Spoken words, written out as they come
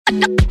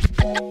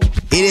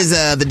It is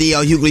the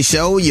D.L. Hughley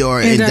Show,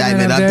 your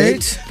indictment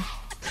update.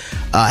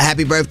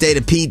 Happy birthday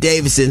to Pete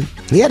Davidson.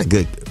 He had a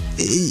good,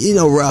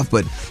 rough,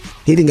 but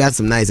he didn't got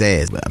some nice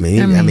ass. But I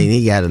mean,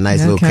 he got a nice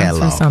little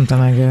catalog. For something,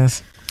 I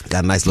guess.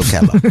 Got a nice little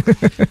catalog.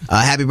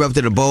 Happy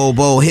birthday to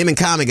Bo. Him and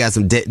Common got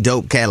some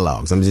dope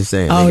catalogs. I'm just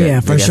saying.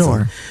 For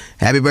sure.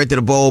 Happy birthday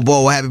to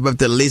Bo. Happy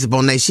birthday to Lisa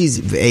Bonet.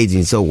 She's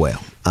aging so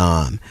well.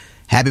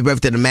 Happy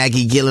birthday to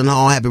Maggie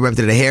Gyllenhaal. Happy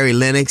birthday to Harry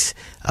Lennox,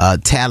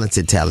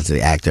 talented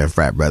actor and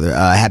frat brother.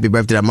 Happy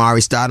birthday to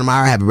Amari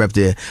Stoudemire. Happy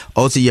birthday to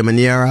Osa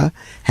Yamanera.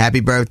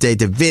 Happy birthday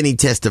to Vinny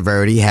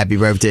Testaverde. Happy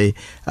birthday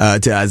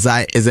to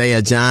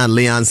Isaiah John,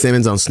 Leon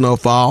Simmons on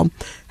Snowfall.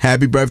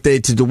 Happy birthday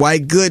to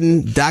Dwight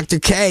Gooden, Dr.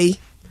 K.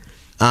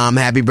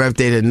 Happy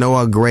birthday to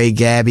Noah Gray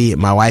Gabby,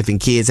 my wife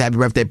and kids. Happy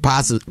birthday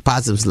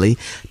possibly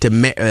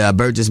to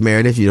Burgess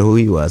Meredith. You know who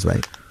he was,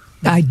 right?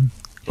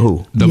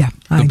 Who? The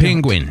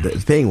penguin.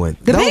 The penguin.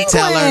 Don't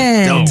tell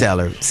her. Don't tell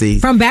her. See?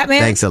 From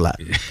Batman? Thanks a lot.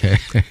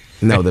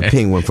 No, the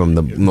penguin from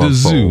the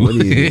zoo. What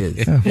do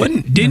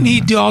you Didn't he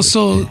do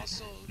also...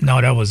 No,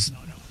 that was...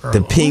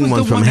 The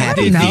penguin from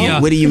Happy Feet.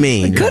 What do you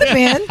mean? It could have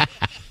been.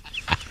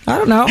 I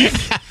don't know.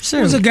 Sure.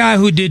 There was a guy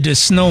who did the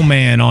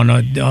snowman on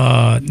a...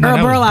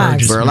 Burl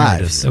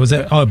Ives. Was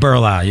that? Oh,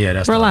 Burl Ives. Yeah,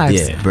 that's Burl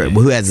Ives. Yeah,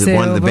 who has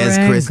one of the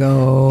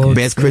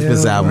best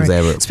Christmas albums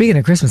ever. Speaking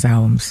of Christmas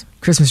albums,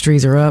 Christmas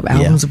trees are up,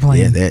 albums are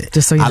playing.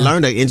 Just so you know. I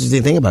learned an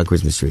interesting thing about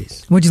Christmas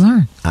trees. What'd you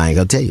learn? I ain't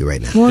gonna tell you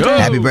right now.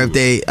 Happy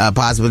birthday,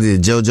 possibly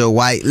to JoJo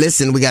White.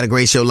 Listen, we got a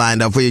great show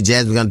lined up for you.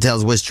 Jasmine's gonna tell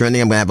us what's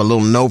trending. I'm gonna have a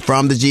little note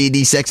from the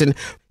GED section.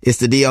 It's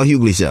the D.L.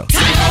 Hughley Show.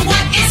 Time for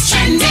what is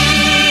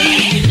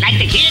trending. Like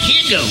the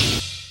kid go.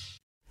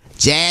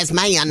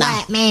 Jasmine,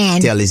 What,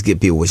 man? Tell these good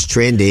people what's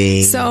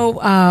trending. So,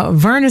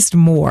 Vernest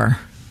Moore,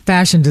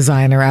 fashion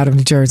designer out of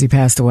New Jersey,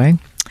 passed away.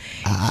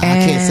 I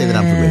can't say that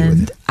I'm familiar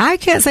with it. I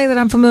can't say that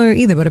I'm familiar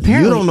either, but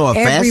apparently... You don't know a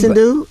fashion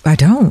dude? I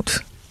don't.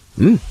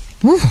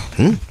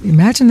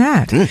 Imagine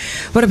that.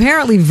 But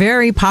apparently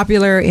very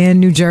popular in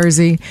New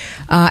Jersey.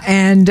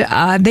 And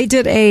they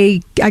did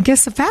a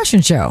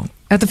fashion show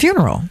at the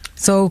funeral.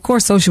 So, of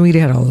course, social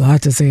media had a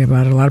lot to say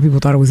about it. A lot of people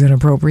thought it was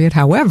inappropriate.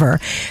 However,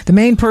 the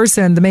main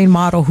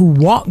model who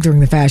walked during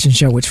the fashion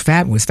show, which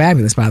was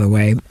fabulous, by the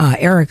way,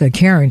 Erica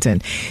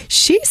Carrington,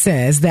 she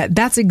says that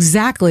that's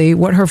exactly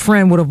what her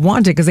friend would have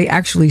wanted because they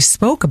actually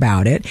spoke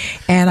about it.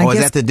 And I guess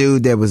is that the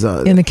dude that was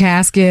in the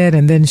casket,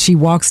 and then she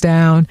walks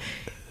down,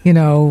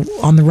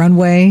 on the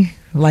runway,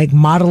 like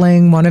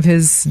modeling one of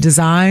his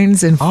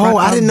designs in front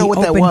I didn't know of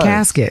what the open that was.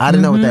 casket. I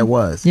didn't know what that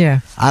was.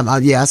 Yeah.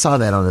 I saw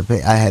that on the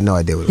page. I had no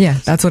idea what it was. Yeah,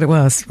 that's what it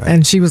was. Right.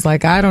 And she was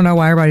like, I don't know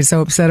why everybody's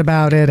so upset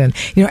about it. And,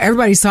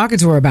 everybody's talking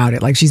to her about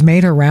it. Like, she's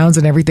made her rounds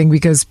and everything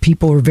because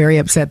people are very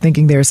upset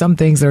thinking there are some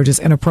things that are just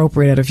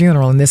inappropriate at a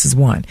funeral, and this is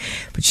one.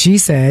 But she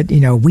said,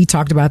 we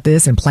talked about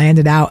this and planned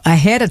it out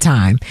ahead of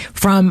time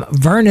from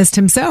Vernest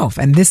himself.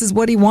 And this is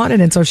what he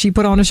wanted. And so she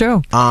put on a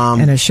show.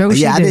 And a show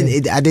she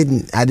did. I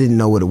didn't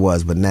know what it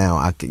was, but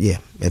now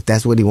if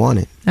that's what he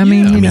wanted. I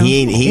mean,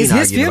 he it's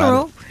his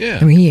funeral. Yeah.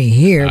 I mean, he ain't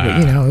here,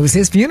 but it was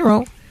his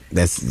funeral.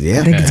 I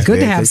think it's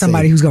good to have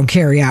somebody who's going to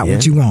carry out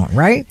what you want,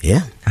 right?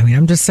 Yeah. I mean,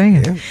 I'm just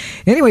saying. Yeah.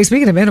 Anyway,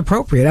 speaking of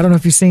inappropriate, I don't know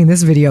if you've seen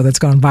this video that's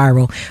gone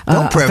viral.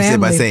 Don't preface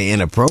it by saying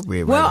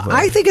inappropriate. Well,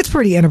 I think it's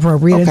pretty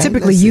inappropriate. Okay, and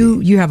typically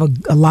you have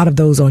a lot of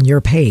those on your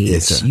page.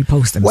 Yes, you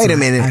post them. Wait a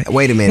minute.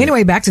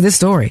 Anyway, back to this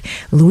story.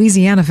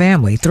 Louisiana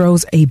family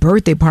throws a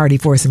birthday party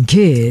for some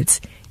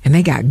kids, and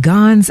they got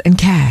guns and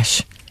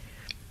cash.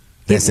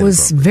 It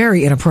was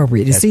very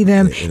inappropriate to see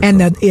them,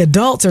 and the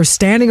adults are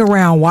standing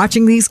around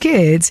watching these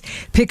kids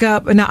pick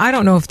up. Now, I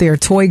don't know if they're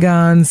toy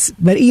guns,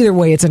 but either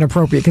way, it's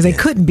inappropriate because they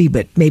couldn't be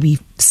but maybe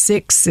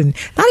 6 and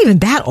not even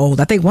that old.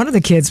 I think one of the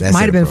kids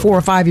might have been 4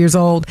 or 5 years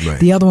old. Right.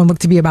 The other one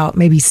looked to be about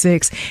maybe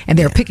 6, and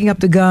they're picking up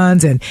the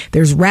guns, and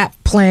there's rap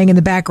playing in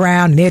the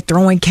background, and they're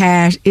throwing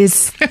cash.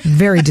 It's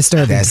very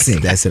disturbing to see.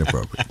 That's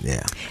inappropriate.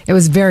 Yeah, it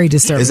was very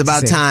disturbing. It's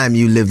about time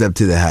you lived up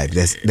to the hype.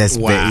 That's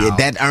wow.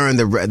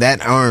 That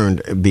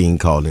earned being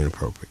called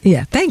inappropriate.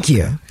 Yeah, thank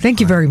you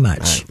very much.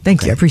 Right.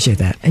 Thank you, I appreciate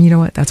that. And you know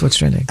what? That's what's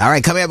trending. All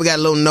right, coming up, we got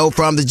a little note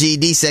from the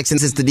GED section.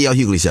 It's the D.L.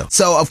 Hughley Show.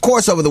 So, of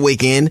course, over the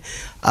weekend,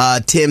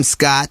 Tim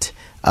Scott,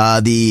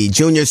 the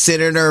junior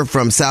senator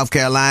from South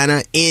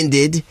Carolina,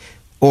 ended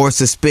or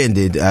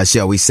suspended,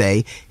 shall we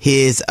say,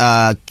 his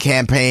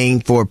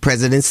campaign for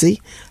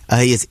presidency.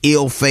 He is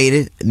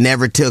ill-fated,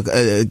 never took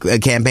a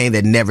campaign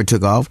that never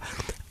took off.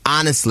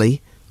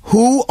 Honestly,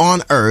 who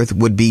on earth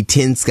would be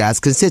Tim Scott's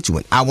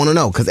constituent? I want to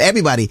know, because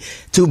everybody,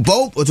 to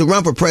vote or to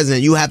run for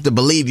president, you have to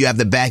believe you have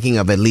the backing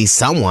of at least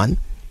someone.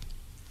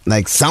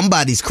 Like,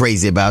 somebody's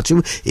crazy about you.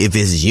 If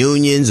it's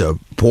unions or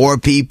poor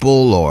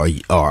people or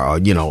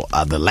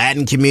the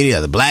Latin community or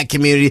the black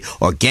community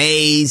or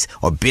gays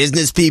or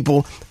business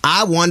people,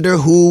 I wonder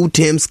who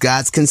Tim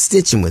Scott's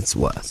constituents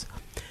was.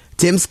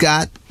 Tim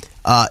Scott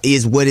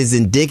is what is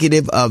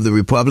indicative of the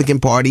Republican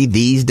Party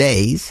these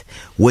days,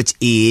 which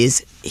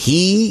is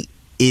he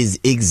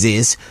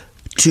exists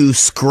to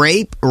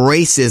scrape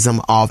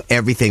racism off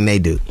everything they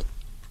do.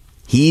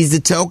 He's the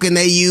token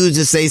they use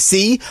to say,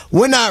 see,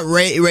 we're not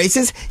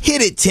racist.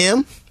 Hit it,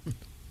 Tim.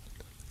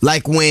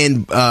 Like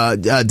when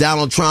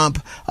Donald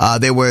Trump,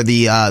 there were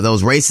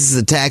those racist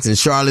attacks in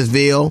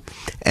Charlottesville,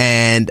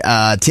 and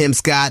Tim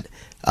Scott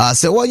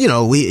said, well,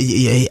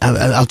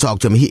 I'll talk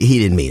to him. He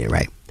didn't mean it,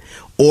 right?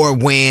 Or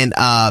when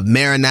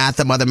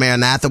Mother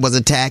Maranatha was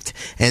attacked,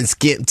 and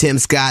Tim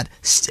Scott,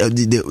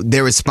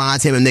 their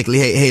response, him and Nikki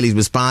Haley's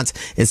response,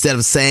 instead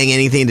of saying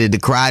anything that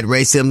decried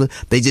racism,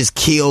 they just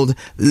killed.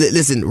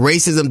 Listen,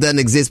 racism doesn't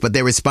exist, but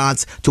their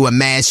response to a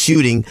mass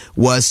shooting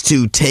was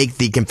to take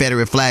the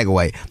Confederate flag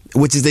away,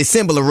 which is a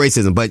symbol of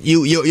racism. But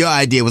your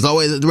idea was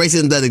always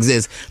racism doesn't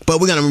exist, but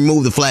we're going to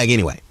remove the flag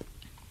anyway.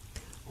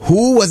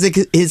 Who was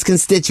his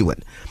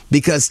constituent?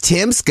 Because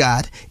Tim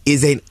Scott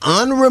is an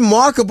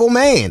unremarkable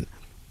man.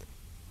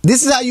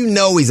 This is how you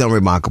know he's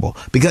unremarkable,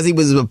 because he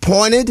was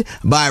appointed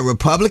by a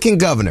Republican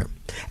governor,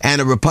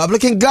 and a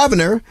Republican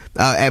governor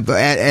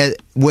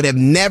would have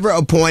never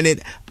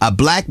appointed a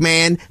black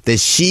man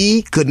that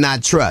she could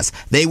not trust.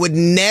 They would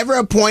never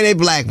appoint a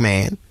black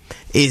man.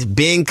 It's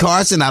Ben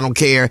Carson. I don't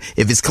care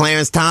if it's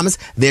Clarence Thomas.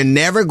 They're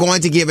never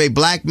going to give a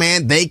black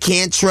man they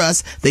can't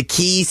trust the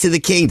keys to the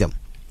kingdom,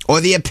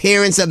 or the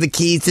appearance of the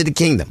keys to the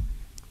kingdom.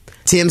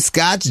 Tim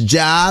Scott's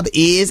job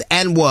is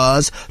and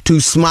was to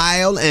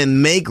smile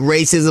and make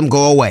racism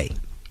go away.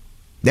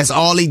 That's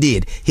all he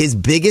did. His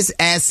biggest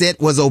asset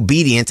was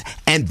obedience,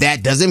 and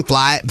that doesn't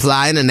fly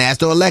in a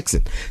national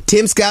election.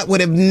 Tim Scott would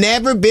have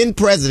never been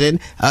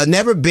president,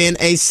 never been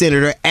a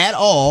senator at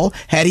all,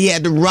 had he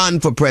had to run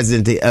for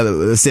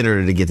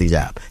senator to get the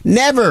job.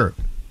 Never.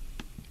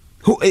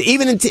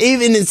 Even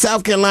in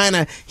South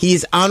Carolina, he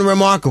is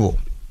unremarkable.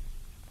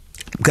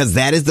 Because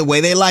that is the way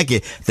they like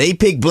it. They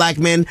pick black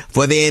men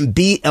for their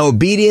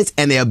obedience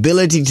and their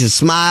ability to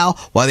smile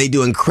while they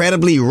do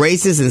incredibly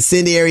racist,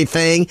 incendiary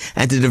thing,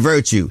 and to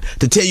divert you.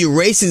 To tell you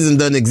racism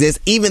doesn't exist,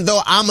 even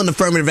though I'm an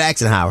affirmative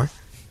action hire.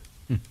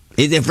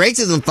 If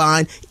racism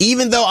fine,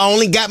 even though I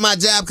only got my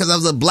job because I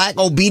was a black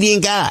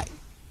obedient guy.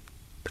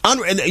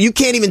 You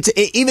can't even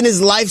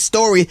his life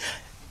story.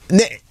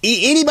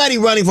 Anybody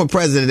running for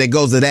president that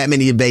goes to that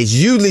many debates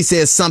usually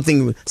says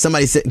something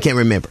somebody can't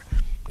remember.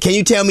 Can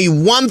you tell me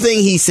one thing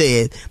he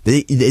said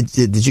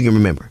that you can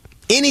remember?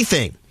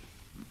 Anything.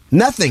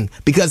 Nothing.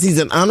 Because he's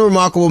an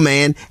unremarkable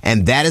man,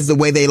 and that is the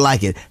way they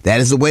like it. That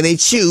is the way they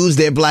choose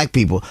their black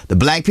people. The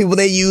black people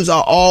they use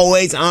are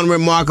always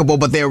unremarkable,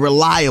 but they're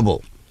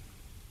reliable.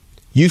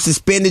 You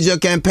suspended your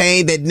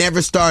campaign that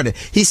never started.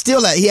 He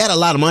had a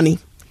lot of money.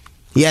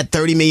 He had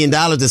 $30 million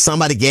that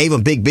somebody gave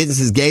him, big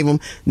businesses gave him.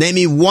 Name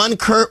me one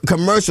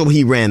commercial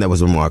he ran that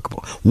was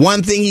remarkable.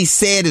 One thing he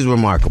said is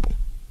remarkable.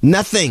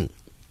 Nothing.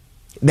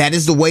 That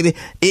is the way that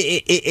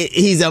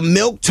he's a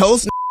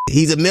milquetoast.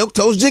 He's a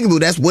milquetoast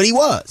jigaboo. That's what he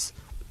was.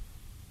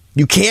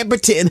 You can't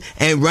pretend.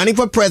 And running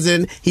for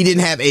president, he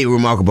didn't have a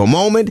remarkable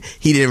moment.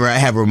 He didn't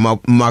have a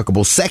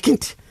remarkable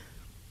second.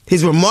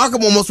 His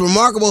most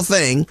remarkable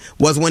thing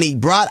was when he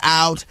brought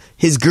out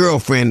his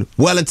girlfriend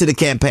well into the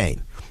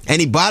campaign. And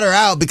he brought her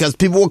out because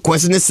people were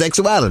questioning his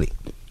sexuality.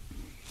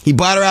 He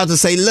brought her out to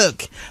say,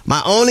 look,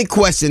 my only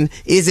question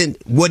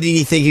isn't what did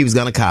he think he was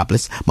going to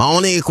accomplish. My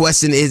only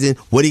question isn't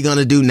what he going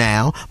to do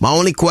now. My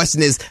only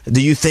question is,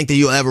 do you think that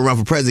you'll ever run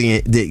for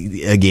president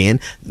again?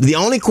 The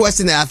only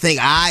question that I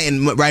think I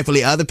and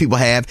rightfully other people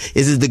have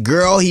is the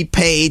girl he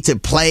paid to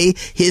play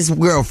his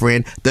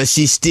girlfriend, does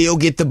she still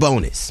get the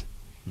bonus?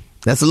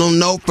 That's a little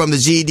note from the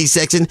GED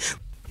section.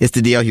 It's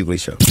the D.L. Hughley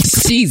Show.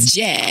 She's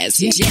jazz.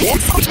 She's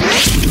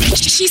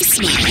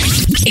smart.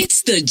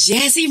 It's the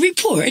Jazzy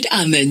Report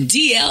on the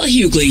D.L.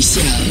 Hughley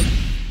Show.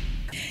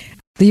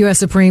 The U.S.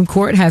 Supreme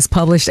Court has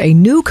published a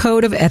new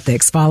code of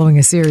ethics following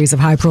a series of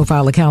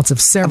high-profile accounts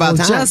of several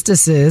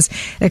justices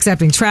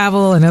accepting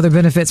travel and other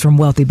benefits from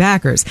wealthy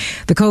backers.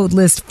 The code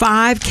lists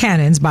 5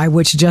 canons by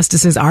which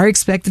justices are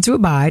expected to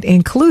abide,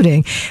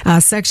 including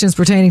sections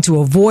pertaining to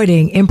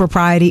avoiding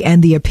impropriety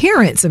and the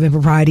appearance of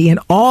impropriety in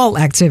all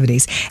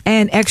activities,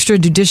 and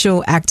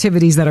extrajudicial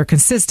activities that are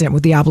consistent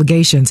with the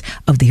obligations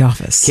of the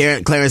office.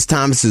 Clarence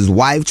Thomas's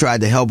wife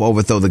tried to help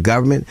overthrow the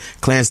government.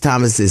 Clarence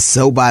Thomas is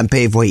so bought and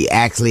paid for, he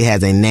actually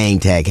has a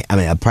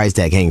price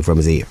tag hanging from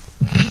his ear.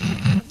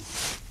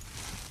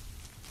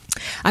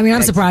 I mean,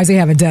 I'm surprised they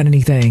haven't done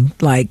anything.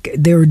 Like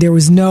there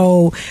was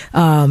no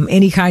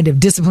any kind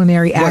of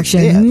disciplinary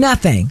action. Well, yeah.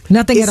 Nothing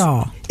at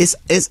all. It's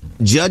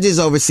judges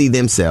oversee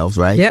themselves,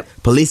 right? Yep.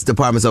 Police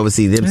departments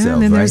oversee themselves,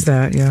 and then right? There's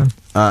that, yeah.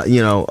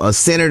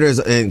 Senators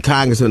and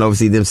congressmen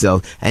oversee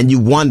themselves, and you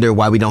wonder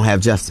why we don't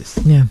have justice.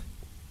 Yeah.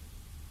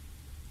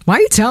 Why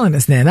are you telling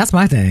us then? That's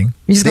my thing.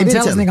 You just gonna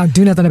tell us and they're gonna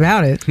do nothing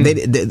about it.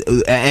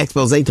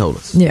 Expose told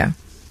us. Yeah.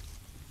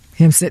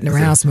 Him sitting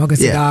around smoking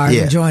cigars,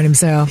 enjoying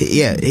himself.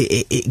 Yeah.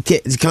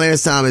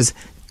 Clarence Thomas,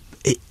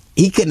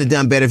 he couldn't have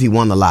done better if he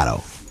won the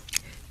lotto.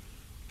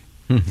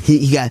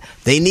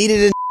 They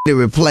needed to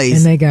replace,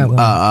 and they got one.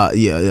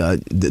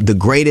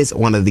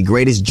 one of the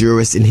greatest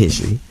jurists in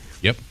history.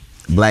 Yep.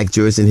 Black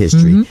jurist in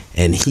history.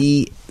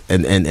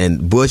 Mm-hmm.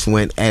 And Bush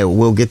went, hey,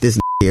 we'll get this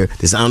here,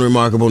 this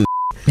unremarkable.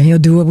 And he'll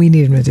do what we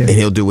need him to do. And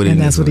he'll do what he needs.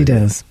 And that's what he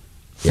does.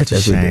 Yeah, That's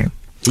a shame.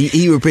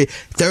 He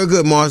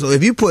Thurgood Marshall.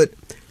 If you put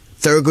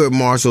Thurgood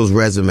Marshall's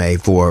resume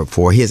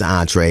for his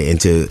entree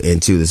into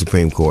the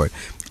Supreme Court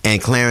and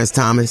Clarence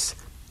Thomas,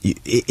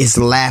 it's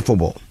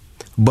laughable.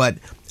 But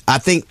I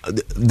think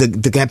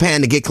the campaign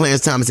to get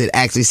Clarence Thomas had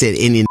actually said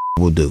Indian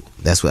will do.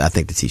 That's what I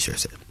think the T-shirt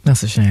said.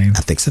 That's a shame.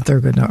 I think it's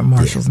Thurgood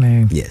Marshall's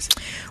name. Yes.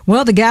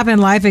 Well, the gap in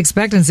life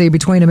expectancy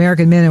between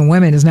American men and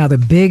women is now the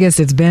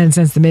biggest it's been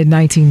since the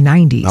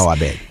mid-1990s. Oh, I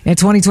bet. In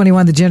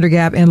 2021, the gender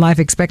gap in life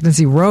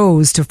expectancy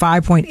rose to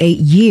 5.8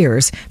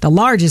 years, the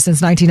largest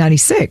since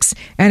 1996.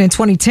 And in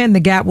 2010, the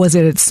gap was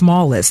at its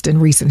smallest in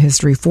recent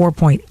history,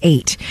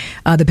 4.8.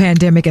 The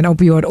pandemic and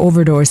opioid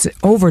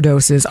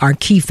overdoses are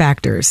key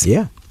factors.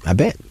 Yeah, I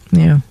bet.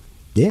 Yeah.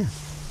 Yeah.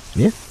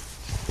 You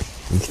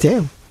can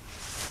tell.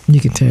 You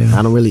can tell.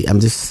 I'm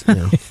just,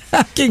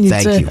 Can you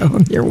thank tell? you.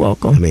 You're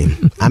welcome. I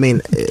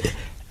mean,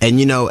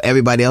 and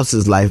everybody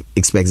else's life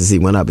expectancy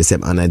went up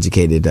except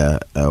uneducated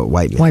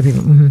white men. White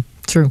people. Mm-hmm.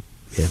 True.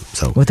 Yeah.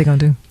 So what they gonna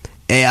do?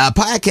 A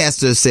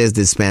podcaster says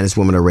that Spanish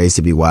women are raised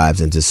to be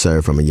wives and to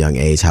serve from a young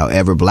age.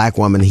 However, black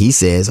women, he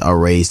says, are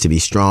raised to be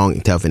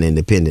strong, tough, and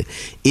independent.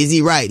 Is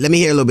he right? Let me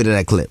hear a little bit of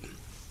that clip.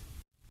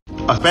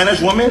 A Spanish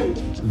woman,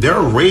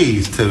 they're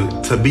raised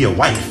to be a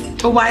wife.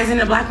 But why isn't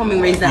a black woman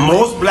raised that way?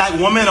 Most black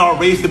women are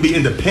raised to be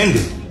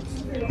independent.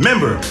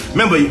 Remember,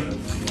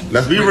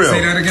 let's be real. Say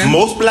that again?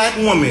 Most black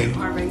women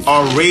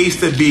are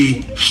raised to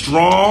be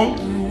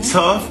strong,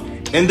 tough,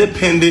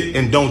 independent,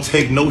 and don't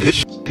take no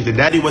shit. The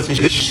daddy wasn't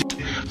shit.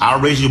 I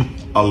raised you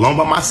alone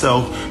by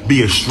myself,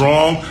 be a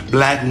strong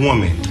black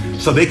woman.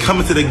 So they come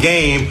into the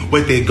game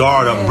with their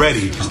guard up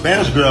ready. The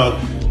Spanish girl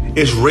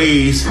is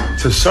raised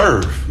to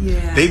serve.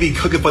 Yeah. They be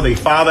cooking for their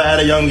father at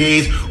a young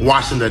age,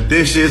 washing the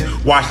dishes,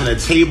 washing the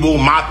table,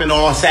 mopping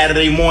all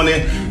Saturday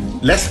morning.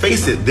 Let's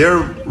face it, they're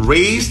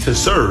raised to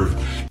serve.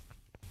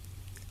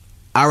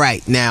 All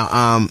right, now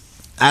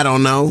I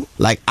don't know.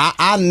 Like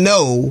I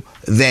know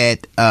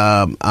that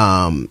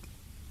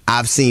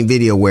I've seen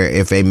video where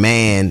if a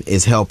man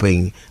is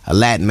helping, a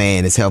Latin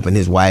man is helping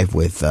his wife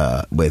with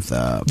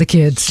the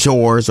kids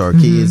chores or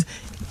kids.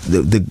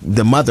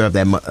 The mother of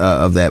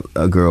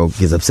that girl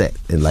gets upset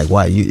and like,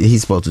 why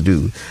he's supposed to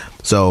do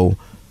so.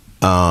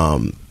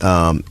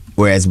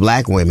 Whereas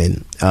black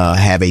women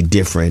have a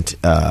different,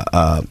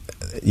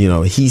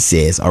 he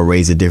says, are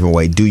raised a different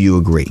way. Do you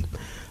agree?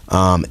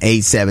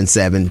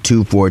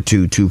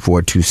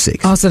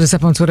 877-242-2426. Also, to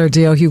step on Twitter,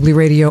 DL Hughley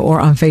Radio,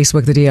 or on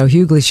Facebook, The DL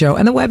Hughley Show.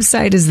 And the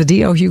website is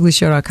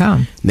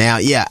thedlhughley.com. Now,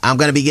 I'm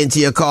going to be getting to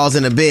your calls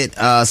in a bit.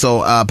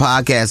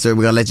 Podcaster,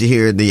 we're going to let you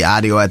hear the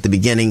audio at the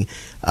beginning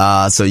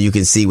so you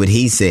can see what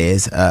he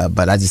says.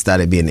 But I just thought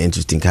it'd be an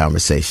interesting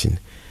conversation.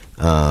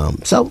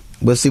 So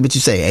we'll see what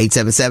you say.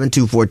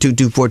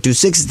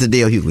 877-242-2426 is the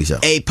DL Hughley Show.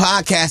 A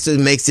podcaster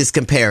makes this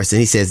comparison.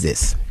 He says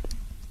this.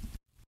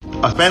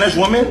 A Spanish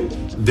woman,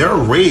 they're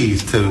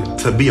raised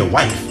to be a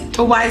wife.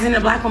 But why isn't a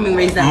black woman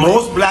raised that way?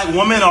 Most black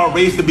women are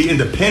raised to be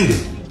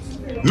independent.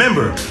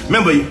 Remember,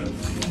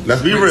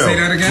 let's be real. Say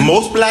that again?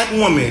 Most black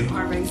women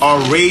are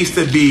raised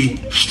to be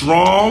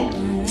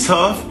strong,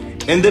 tough,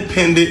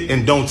 independent,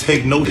 and don't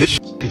take no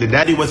shit. The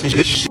daddy wasn't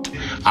shit.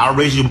 I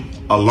raised you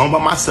alone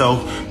by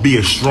myself, be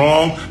a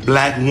strong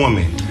black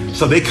woman.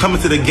 So they come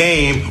into the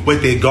game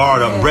with their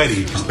guard up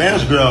ready. The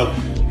Spanish girl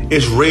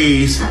is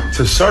raised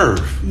to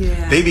serve.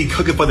 Yeah. They be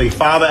cooking for their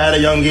father at a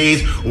young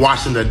age,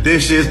 washing the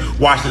dishes,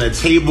 washing the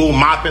table,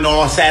 mopping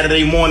all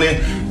Saturday morning.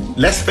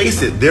 Let's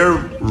face it, they're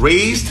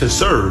raised to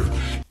serve.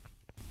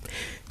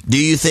 Do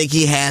you think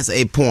he has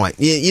a point?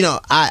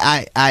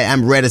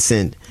 I'm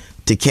reticent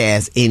to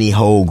cast any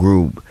whole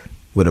group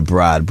with a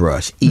broad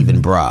brush,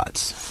 even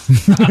broads.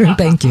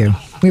 Thank you.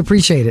 We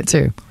appreciate it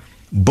too.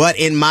 But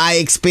in my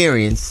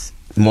experience,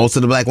 most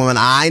of the black women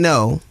I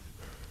know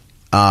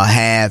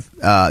have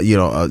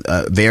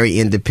very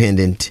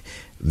independent,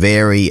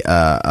 very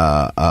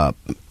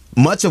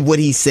much of what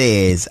he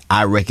says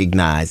I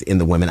recognize in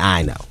the women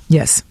I know.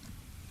 Yes.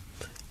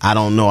 I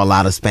don't know a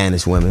lot of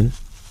Spanish women,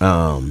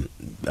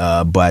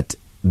 but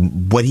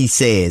what he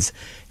says,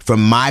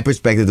 from my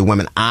perspective, the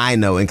women I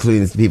know,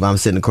 including the people I'm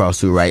sitting across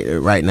to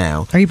right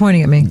now. Are you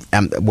pointing at me?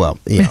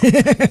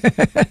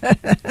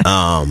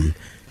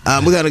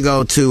 We're gonna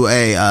go to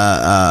a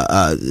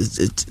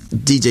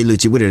DJ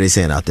Lucci. What are they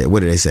saying out there?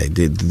 What do they say?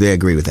 Do they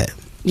agree with that?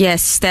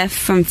 Yes, Steph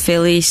from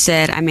Philly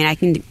said, I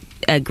can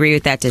agree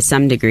with that to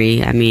some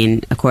degree.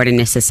 According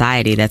to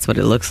society, that's what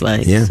it looks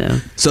like. Yeah.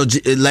 So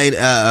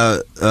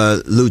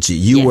Lucci,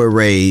 you were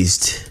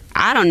raised.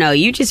 I don't know.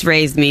 You just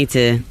raised me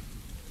to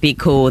be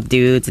cool with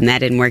dudes, and that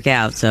didn't work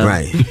out. So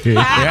right.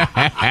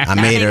 I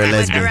made her a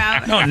lesbian.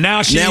 No,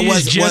 now she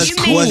is just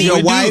cool was your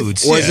with wife,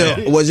 dudes.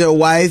 Was your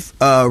wife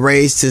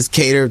raised to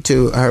cater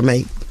to her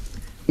mate?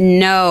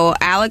 No,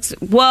 Alex.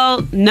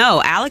 Well,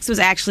 no, Alex was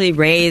actually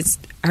raised.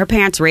 Her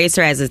parents raised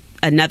her as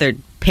another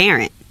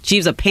parent. She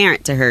was a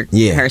parent to her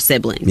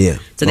sibling. Yeah.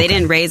 So they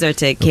didn't raise her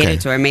to cater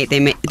to her mate.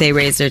 They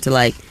raised her to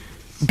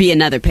be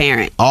another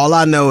parent. All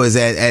I know is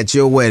that at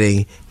your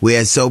wedding, we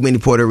had so many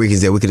Puerto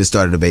Ricans that we could have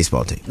started a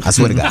baseball team. I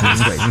swear to God,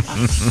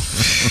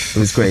 it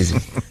was crazy.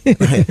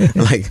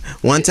 like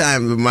one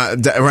time,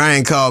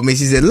 Ryan called me.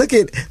 She said, "Look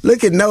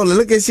at Nola.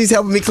 Look at she's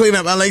helping me clean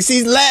up." I'm like,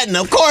 "She's Latin,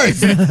 of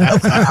course,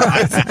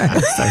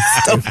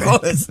 of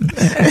course."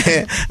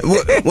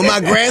 When my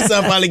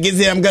grandson finally gets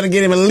here, I'm gonna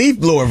get him a leaf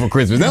blower for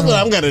Christmas. That's what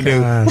I'm gonna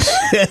do.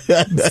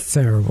 That's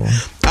terrible.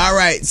 All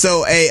right,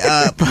 so a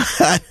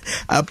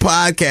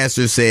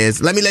podcaster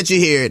says, let me let you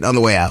hear it on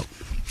the way out.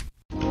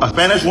 A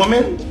Spanish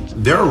woman,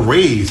 they're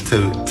raised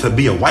to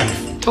be a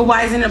wife. But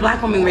why isn't a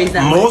black woman raised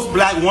that way? Most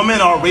black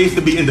women are raised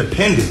to be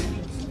independent.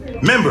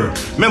 Remember,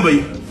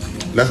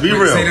 let's be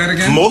real. Say that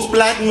again? Most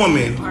black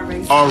women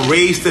are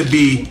raised to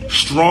be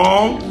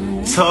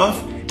strong,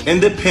 tough,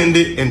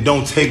 independent, and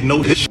don't take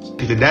no shit.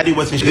 If the daddy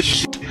wasn't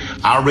shit,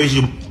 I'll raise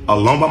you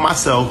alone by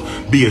myself,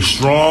 be a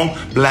strong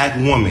black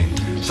woman.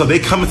 So they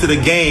come into the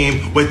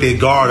game with their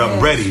guard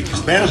up ready. The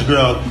Spanish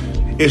girl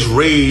is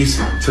raised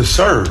to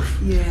serve.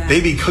 Yeah.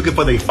 They be cooking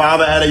for their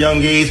father at a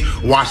young age,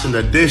 washing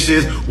the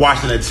dishes,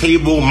 washing the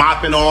table,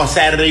 mopping on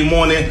Saturday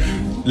morning.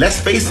 Let's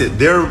face it,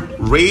 they're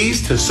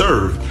raised to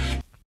serve.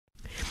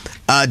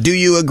 Do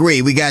you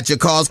agree? We got your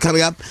calls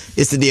coming up.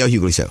 It's the D.L.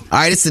 Hughley Show. All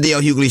right, it's the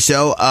D.L. Hughley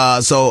Show.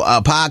 So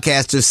a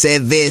podcaster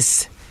said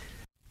this.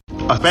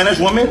 A Spanish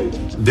woman,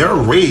 they're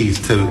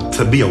raised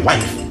to be a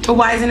wife. But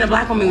why isn't a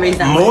black woman raised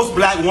that way? Most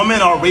black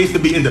women are raised to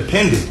be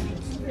independent.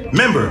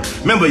 Remember,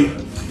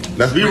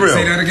 let's be real.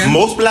 Say that again?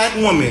 Most black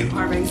women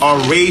are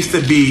raised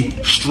to be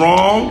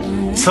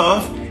strong,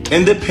 tough,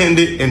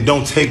 independent, and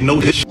don't take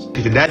no shit.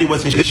 If the daddy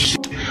wasn't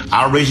shit,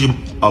 I'll raise you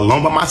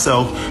alone by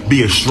myself,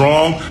 be a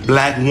strong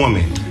black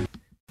woman.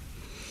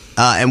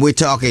 And we're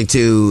talking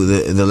to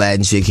the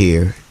Latin chick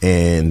here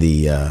and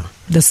the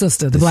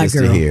sister, the black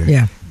sister girl here.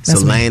 Yeah.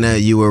 Selena,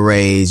 you were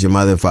raised, your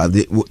mother and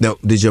father.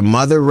 Did your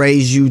mother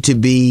raise you to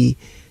be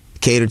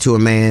catered to a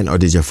man, or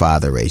did your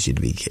father raise you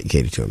to be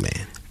catered to a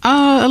man?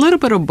 A little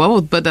bit of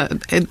both, but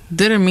it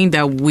didn't mean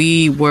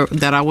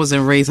that I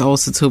wasn't raised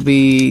also to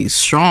be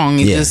strong.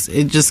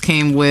 It just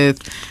came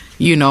with,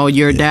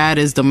 your dad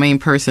is the main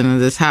person in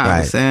this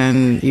house, right.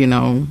 And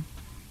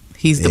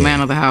he's the man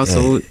of the house.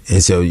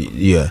 And so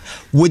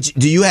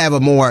do you have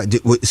a more?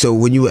 So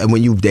when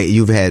you date,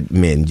 you've had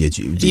men. Did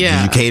you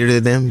cater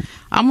to them?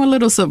 I'm a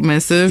little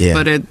submissive,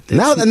 but I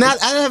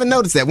haven't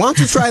noticed that. Why don't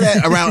you try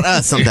that around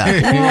us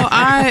sometime?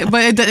 Well,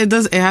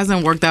 it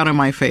hasn't worked out in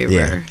my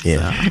favor.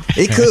 Yeah.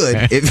 It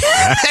could.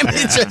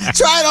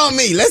 Try it on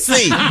me. Let's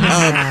see.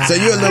 So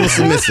you're a little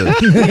submissive.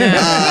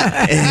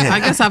 I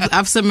guess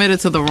I've submitted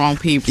to the wrong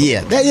people.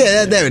 Yeah,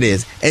 there it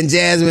is. And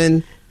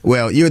Jasmine,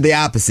 well, you're the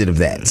opposite of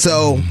that.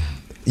 So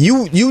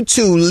you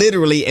two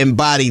literally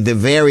embody the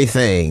very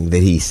thing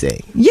that he's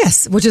saying.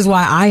 Yes, which is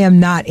why I am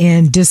not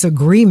in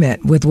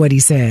disagreement with what he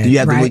said. Do you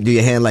have to do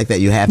your hand like that?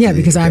 You have to. Yeah,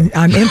 because I'm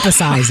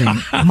emphasizing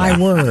my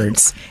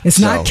words. It's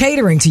not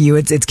catering to you.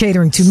 It's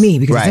catering to me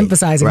because it's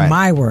emphasizing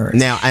my words.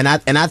 Now, and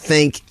I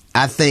think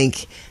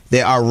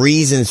there are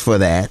reasons for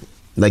that.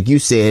 Like you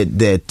said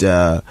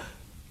that.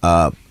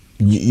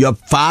 Your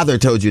father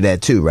told you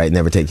that too, right?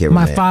 Never take care of a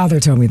man. My father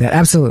told me that,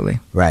 absolutely.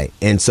 Right.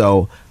 And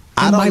so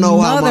I don't know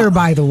my mother,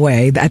 by the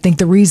way, I think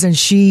the reason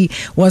she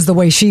was the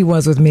way she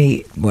was with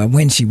me, well,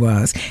 when she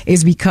was,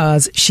 is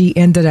because she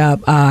ended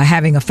up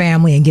having a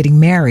family and getting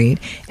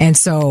married. And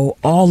so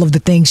all of the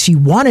things she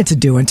wanted to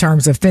do in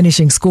terms of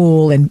finishing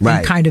school and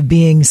kind of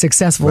being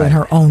successful in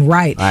her own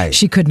right,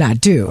 she could not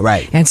do.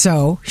 Right. And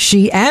so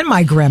she and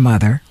my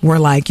grandmother were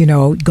like,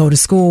 go to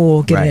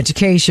school, get an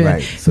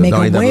education, so make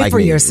a way for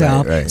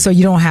yourself so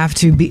you don't have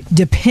to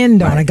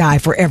depend on a guy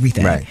for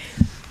everything. Right.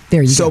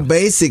 There you go. So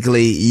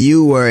basically,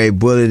 you were a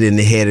bullet in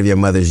the head of your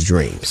mother's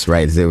dreams,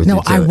 right? Is that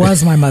what I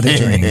was my mother's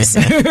dreams.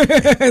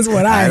 That's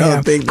what I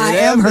am. I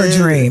am her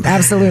dream.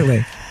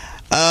 Absolutely.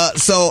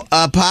 So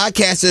a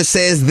podcaster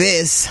says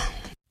this.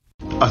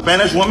 A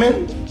Spanish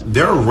woman,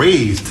 they're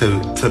raised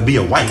to be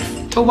a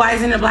wife. But why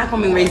isn't a black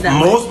woman raised that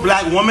way? Most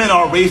black women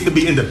are raised to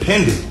be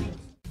independent.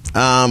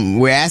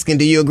 We're asking,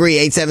 do you agree?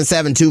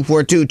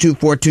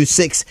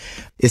 877-242-2426.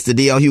 It's the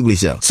D.L. Hughley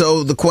Show.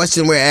 So the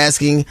question we're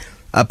asking,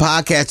 a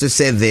podcaster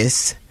said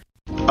this.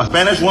 A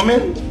Spanish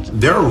woman,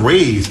 they're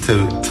raised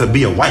to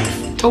be a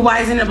wife. But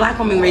why isn't a black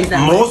woman raised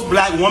that way? Most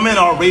black women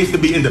are raised to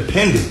be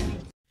independent.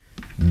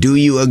 Do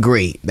you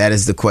agree? That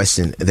is the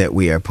question that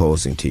we are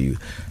posing to you.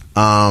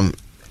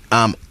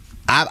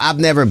 I've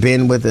never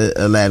been with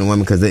a Latin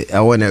woman because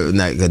I wasn't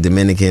like a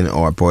Dominican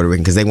or Puerto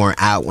Rican because they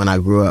weren't out when I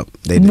grew up.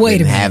 They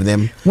didn't have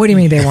them. What do you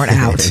mean they weren't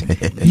out?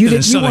 You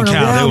weren't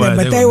around them,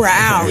 but they were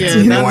out.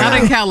 Yeah, not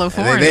in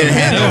California. They didn't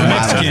have them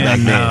back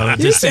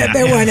then. You said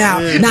they weren't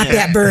out. Not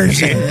that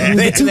version.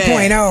 The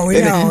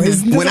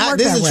 2.0.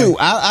 This is true.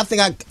 I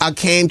think I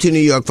came to New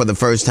York for the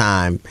first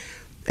time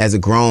as a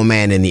grown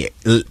man in the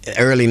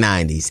early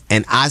 90s,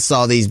 and I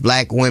saw these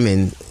black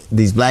women,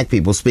 these black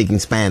people speaking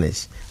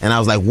Spanish. And I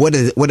was like, what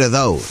are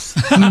those?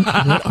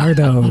 What are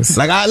those?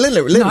 Like, I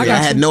literally I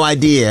had no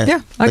idea.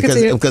 Yeah, I can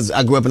see it. Because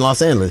I grew up in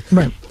Los Angeles.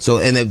 Right. So,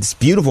 and it's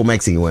beautiful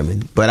Mexican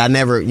women. But I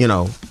never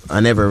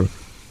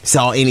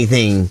saw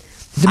anything.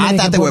 I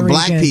thought there were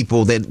black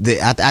people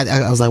that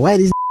I was like, why are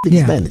these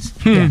Spanish?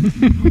 Yeah.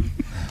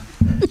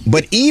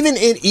 But even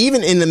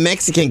in the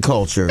Mexican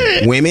culture,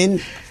 women,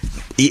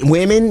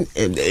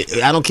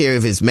 I don't care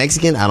if it's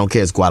Mexican, I don't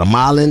care if it's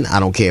Guatemalan, I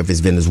don't care if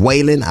it's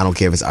Venezuelan, I don't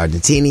care if it's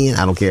Argentinian,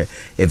 I don't care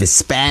if it's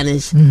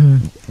Spanish.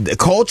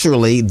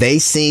 Culturally, they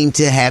seem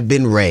to have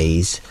been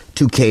raised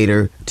to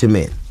cater to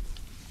men.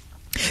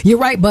 You're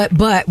right, but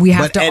we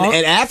have to.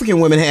 And African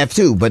women have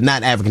too, but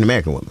not African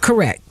American women.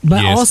 Correct.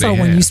 But Yes, also, they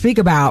when have. you speak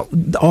about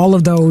all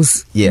of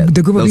those, the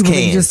group of people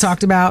that you just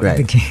talked about, Right.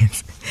 the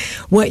cans.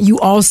 What you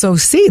also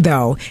see,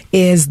 though,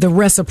 is the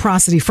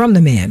reciprocity from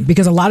the men.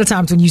 Because a lot of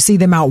times when you see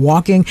them out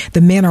walking,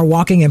 the men are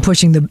walking and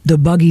pushing the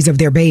buggies of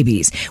their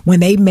babies. When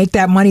they make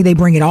that money, they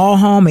bring it all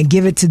home and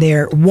give it to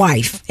their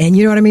wife. And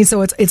you know what I mean?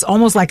 So it's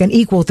almost like an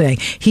equal thing.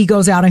 He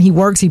goes out and he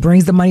works, he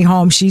brings the money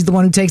home. She's the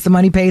one who takes the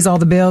money, pays all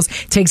the bills,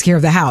 takes care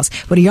of the house.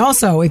 But he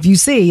also, if you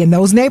see in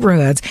those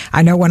neighborhoods,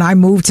 I know when I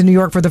moved to New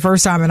York for the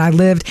first time and I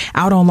lived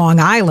out on Long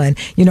Island,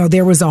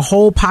 there was a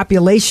whole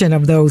population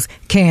of those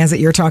cans that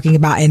you're talking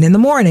about. And in the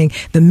morning,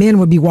 the men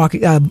would be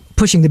walking,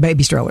 pushing the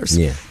baby strollers.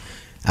 Yeah.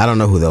 I don't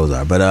know who those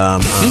are, but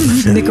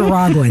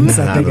Nicaraguans,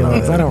 I think it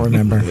was. I don't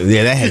remember.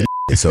 Yeah, that has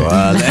so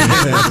Stop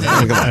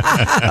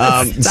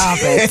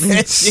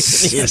it.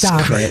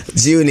 Stop it.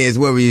 Juniors,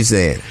 what were you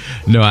saying?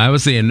 No, I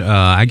was saying,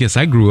 I guess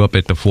I grew up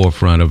at the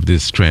forefront of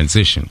this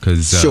transition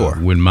because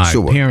when my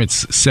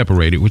parents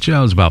separated, which I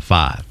was about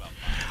 5,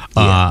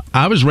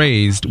 I was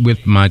raised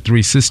with my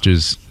 3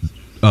 sisters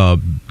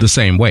the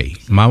same way.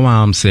 My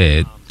mom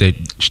said that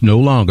no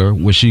longer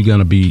was she going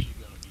to be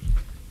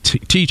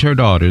teach her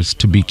daughters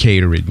to be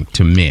catering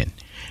to men.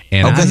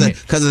 And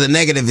because of the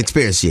negative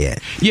experience she had.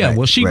 Yeah, right,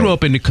 well, she grew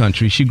up in the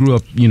country. She grew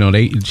up,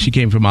 she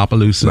came from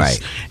Opelousas. Right.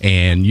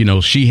 And,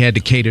 she had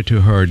to cater to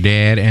her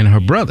dad and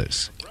her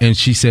brothers. And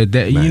she said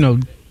that,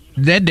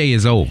 that day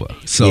is over.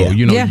 So,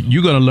 you're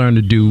going to learn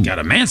to do. Got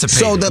emancipated.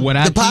 So the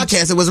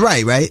podcaster was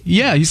right?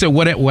 Yeah, he said,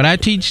 what I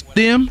teach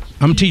them,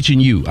 I'm teaching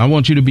you. I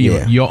want you to be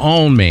your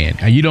own man.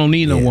 You don't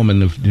need no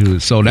woman to do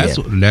it. So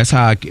that's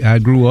how I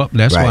grew up.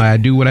 That's why I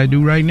do what I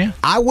do right now.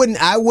 I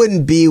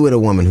wouldn't be with a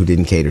woman who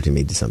didn't cater to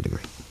me to some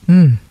degree.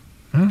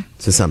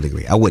 To some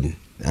degree, I wouldn't.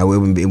 I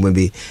would.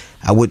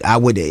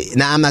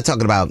 Now, I'm not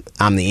talking about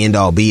I'm the end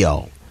all be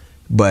all,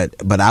 but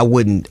I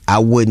wouldn't.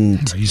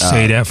 You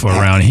say that for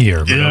around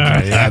here, but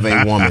okay. Have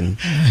a woman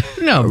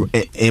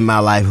in my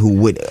life who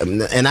would,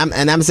 and I'm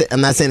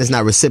not saying it's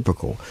not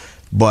reciprocal,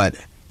 but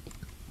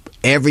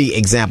every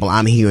example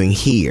I'm hearing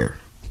here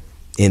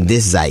in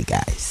this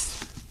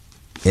zeitgeist,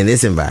 in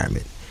this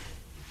environment,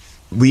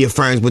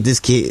 reaffirms what this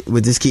kid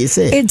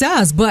said. It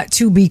does, but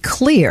to be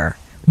clear,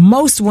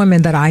 most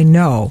women that I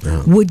know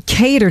would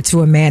cater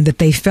to a man that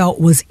they felt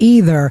was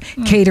either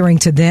catering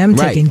to them,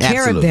 taking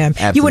care of them.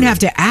 Absolutely. You wouldn't have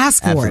to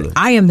ask for it.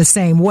 I am the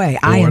same way.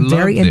 I am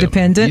very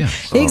independent.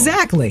 Yes.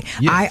 Exactly.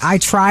 Yes. I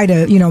try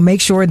to, make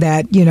sure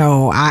that,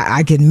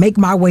 I can make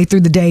my way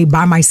through the day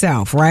by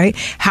myself, right?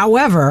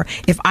 However,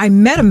 if I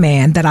met a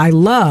man that I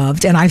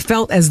loved and I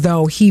felt as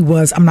though he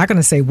was, I'm not going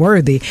to say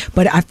worthy,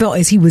 but I felt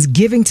as he was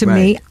giving to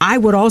me, I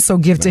would also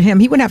give to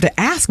him. He wouldn't have to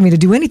ask me to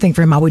do anything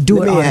for him. I would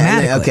do it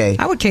automatically. Okay.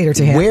 I would cater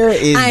to him. Where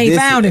is I ain't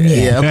found him yet.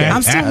 Yeah, okay.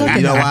 I'm still looking.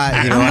 You know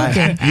why?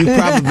 You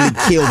probably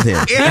killed him.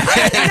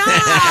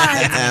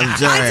 I'm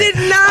sure. I did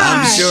not.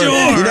 I'm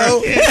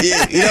sure.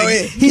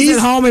 He's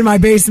at home in my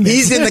basement.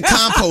 He's in the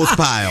compost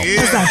pile.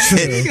 That's not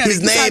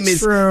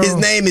true. His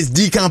name is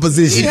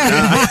decomposition.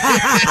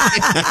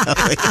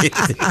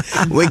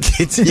 We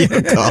get to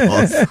your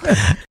calls.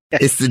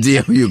 It's the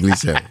D.L. Hughley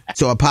Show.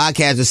 So a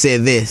podcaster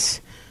said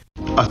this.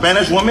 A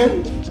Spanish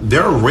woman,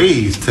 they're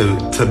raised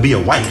to be a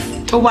wife.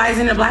 But why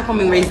isn't a black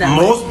woman raised that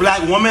way? Most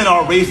black women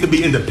are raised to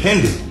be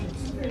independent.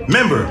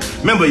 Remember,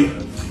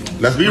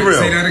 let's be real.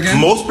 Say that again?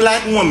 Most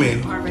black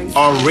women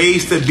are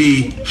raised to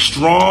be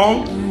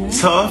strong,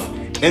 tough,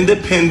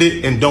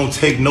 independent, and don't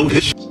take no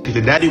shit. If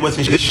the daddy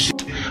wasn't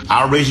shit,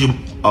 I'll raise you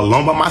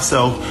alone by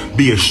myself,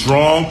 be a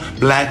strong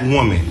black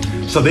woman.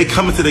 So they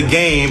come into the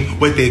game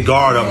with their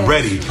guard up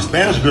ready.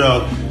 Spanish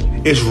girl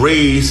is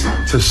raised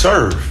to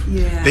serve.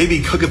 Yeah. They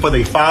be cooking for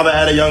their father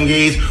at a young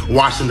age,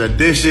 washing the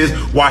dishes,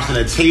 washing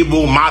the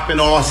table, mopping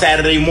on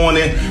Saturday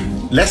morning.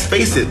 Let's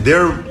face it,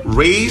 they're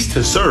raised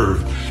to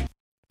serve.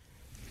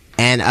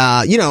 And,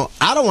 I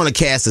don't want to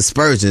cast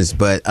aspersions,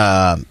 but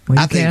I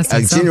think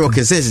a general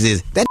consensus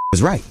is that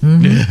was right.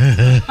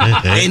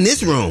 Mm-hmm. In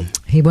this room.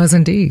 He was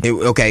indeed.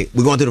 Okay,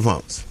 we're going to the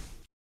phones.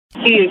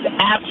 He is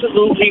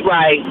absolutely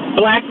right.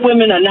 Black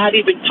women are not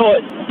even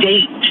taught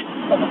date.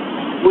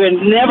 We're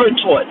never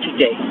taught to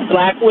date.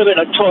 Black women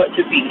are taught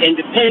to be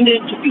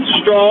independent, to be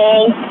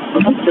strong,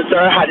 to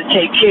learn how to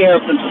take care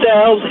of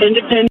themselves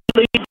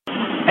independently,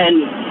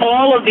 and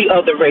all of the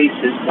other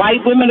races. White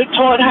women are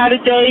taught how to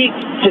date,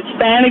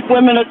 Hispanic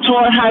women are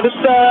taught how to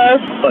serve,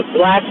 but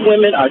black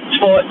women are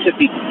taught to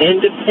be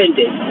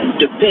independent and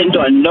depend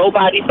on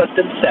nobody but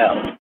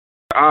themselves.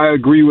 I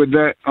agree with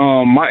that.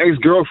 My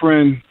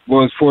ex-girlfriend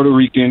was Puerto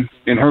Rican,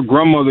 and her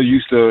grandmother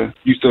used to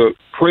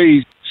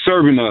praise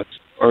serving us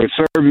or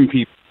serving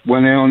people.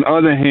 When on the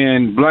other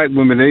hand, black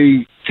women,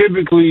 they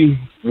typically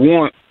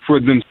want for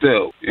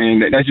themselves.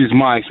 And that's just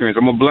my experience.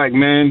 I'm a black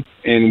man,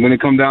 and when it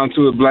comes down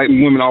to it, black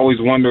women always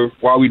wonder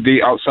why we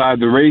date outside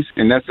the race,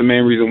 and that's the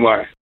main reason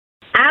why.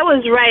 I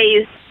was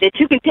raised that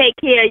you can take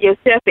care of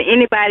yourself and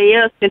anybody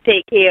else can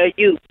take care of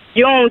you.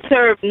 You don't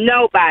serve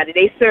nobody.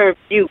 They serve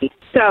you.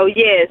 So,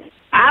 yes,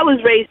 I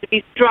was raised to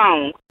be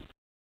strong.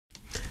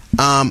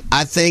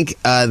 I think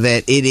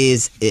that it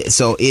is,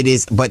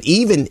 but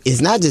even,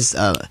 it's not just,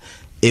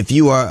 if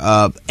you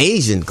are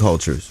Asian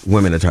cultures,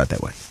 women are taught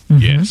that way.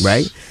 Yes.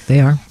 Right? They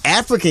are.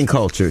 African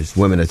cultures,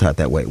 women are taught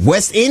that way.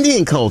 West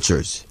Indian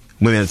cultures,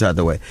 women are taught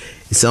that way.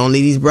 It's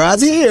only these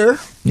broads here.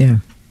 Yeah.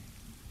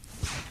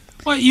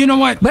 Well, you know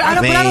what? But I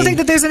don't think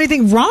that there's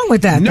anything wrong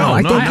with that. No, though.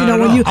 I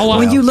think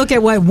when you look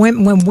at what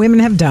when women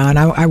have done,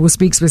 I will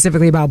speak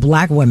specifically about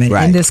black women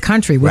in this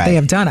country. What they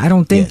have done, I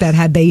don't think that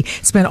had they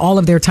spent all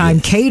of their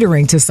time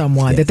catering to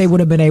someone, that they would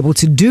have been able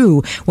to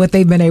do what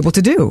they've been able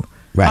to do.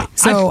 Right.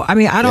 So, I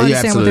mean, I don't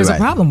understand what there's a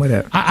problem with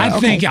it. I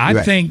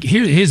think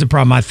here's the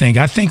problem. I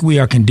think we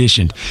are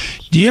conditioned.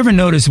 Do you ever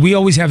notice we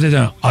always have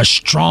a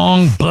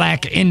strong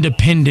black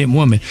independent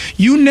woman?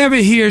 You never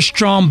hear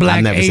strong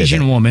black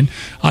Asian woman,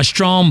 a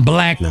strong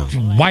black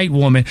white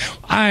woman.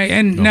 I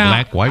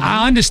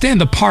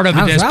understand the part of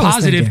it that's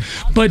positive,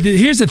 but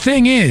here's the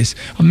thing: is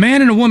a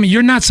man and a woman,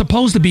 you're not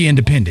supposed to be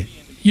independent.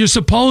 You're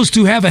supposed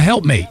to have a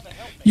helpmate.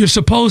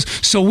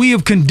 So we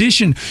have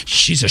conditioned,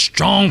 she's a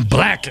strong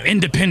black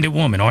independent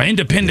woman or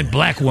independent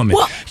black woman.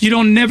 Well, you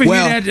don't never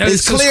hear that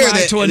it's clear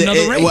that to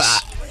another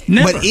race.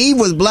 Never. But Eve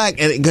was black,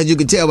 because you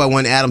could tell by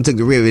when Adam took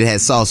the rib, it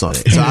had sauce on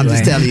it. So I'm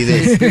just telling you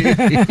this.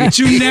 But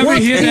you never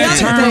hear that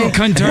term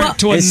convert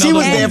to another. She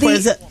was there for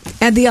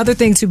and the other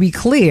thing, to be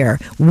clear,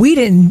 we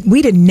didn't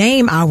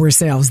name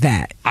ourselves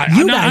that.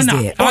 You guys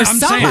did, or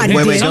somebody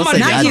did.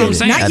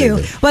 Not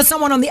you, but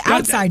someone on the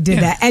outside did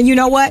that. And you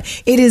know what?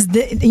 It is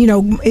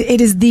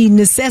the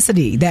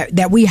necessity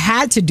that we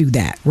had to do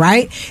that.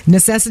 Right?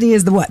 Necessity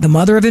is the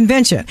mother of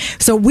invention.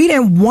 So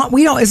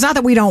it's not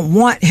that we don't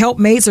want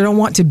helpmates or don't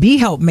want to be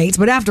helpmates,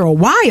 but after a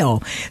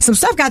while, some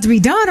stuff got to be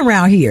done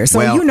around here. So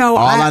I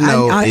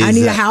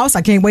need a house.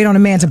 I can't wait on a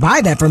man to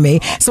buy that for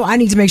me. So I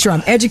need to make sure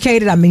I'm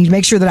educated. I need to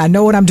make sure that I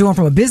know what I'm doing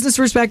from a business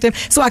perspective,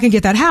 so I can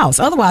get that house.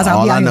 Otherwise,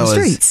 I'll be out in the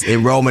streets.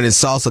 Enrollment in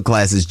salsa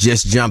classes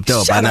just jumped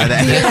up. I know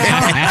that.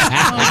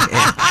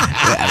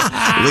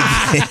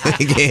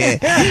 You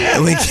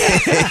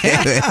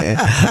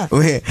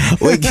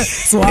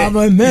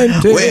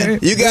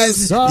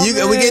guys,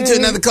 we get to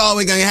another call.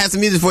 We're gonna have some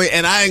music for you,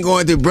 and I ain't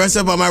going to brush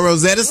up on my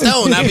Rosetta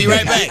Stone. I'll be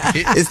right back.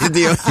 It's the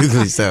deal.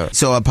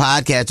 So a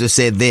podcaster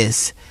said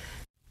this: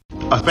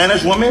 a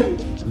Spanish woman,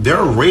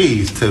 they're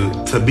raised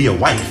to be a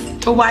wife.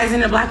 But why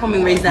isn't a black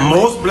woman raised that way?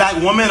 Most black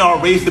women are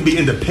raised to be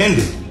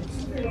independent.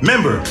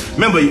 Remember,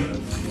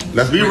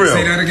 let's be real.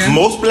 Say that again?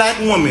 Most black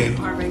women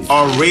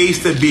are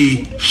raised to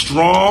be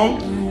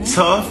strong,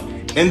 tough,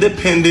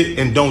 independent,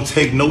 and don't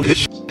take no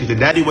shit. If the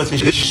daddy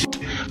wasn't shit,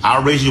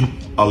 I'll raise you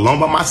alone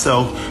by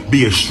myself,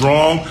 be a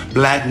strong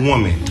black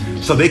woman.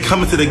 So they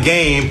come into the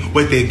game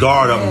with their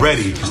guard up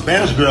ready.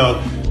 Spanish girl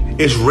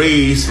is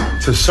raised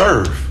to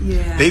serve.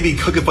 Yeah. They be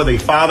cooking for their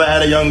father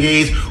at a young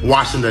age,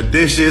 washing the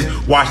dishes,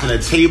 washing the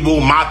table,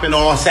 mopping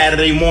on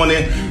Saturday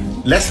morning.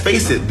 Let's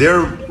face it,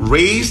 they're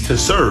raised to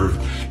serve.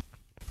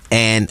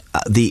 And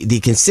the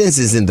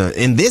consensus in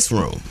this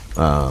room,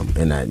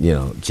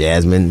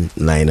 Jasmine,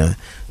 Lena,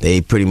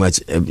 they pretty much,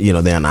 they're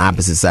on the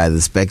opposite side of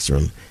the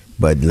spectrum.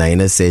 But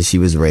Lena says she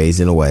was raised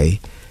in a way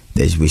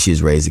that she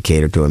was raised to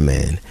cater to a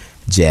man.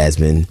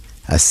 Jasmine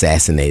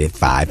assassinated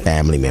 5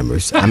 family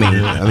members.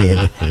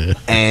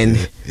 And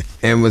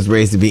was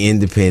raised to be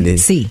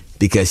independent.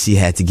 Because she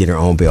had to get her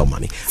own bail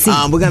money.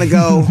 We're gonna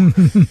go.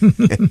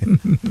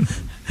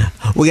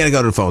 We're gonna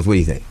go to the phones. What do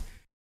you think?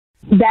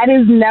 That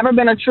has never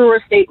been a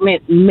truer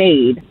statement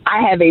made.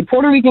 I have a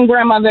Puerto Rican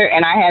grandmother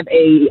and I have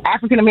a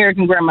African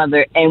American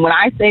grandmother. And when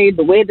I say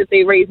the way that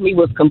they raised me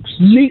was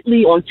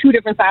completely on 2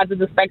 different sides of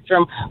the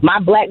spectrum,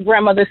 my black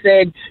grandmother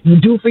said, you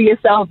do for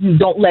yourself. You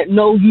don't let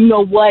you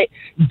know what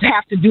you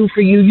have to do for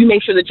you. You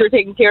make sure that you're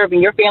taken care of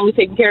and your family's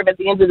taken care of at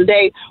the end of the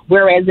day.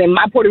 Whereas in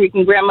my Puerto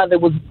Rican grandmother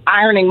was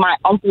ironing my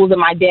uncles and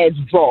my dad's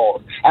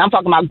drawers. And I'm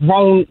talking about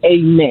grown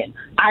men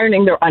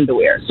ironing their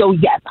underwear. So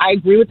yes, I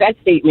agree with that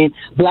statement.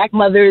 Black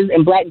mothers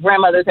and black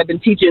grandmothers have been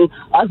teaching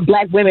us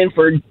black women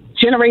for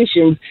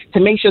generations to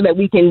make sure that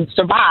we can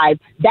survive.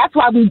 That's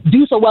why we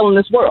do so well in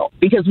this world,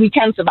 because we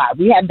can survive.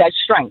 We have that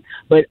strength.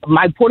 But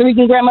my Puerto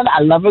Rican grandmother,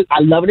 I love her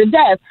to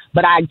death,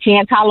 but I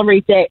can't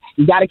tolerate that.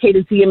 You got to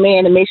cater to your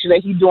man and make sure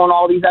that he's doing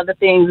all these other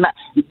things.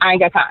 I ain't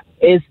got time.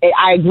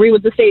 I agree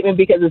with the statement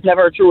because it's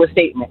never a truer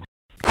statement.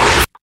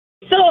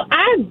 So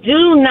I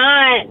do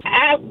not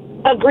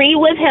agree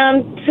with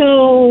him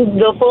to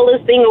the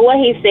fullest thing of what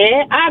he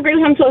said. I agree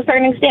with him to a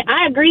certain extent.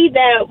 I agree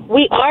that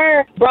we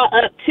are brought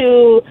up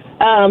to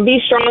be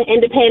strong,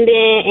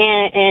 independent,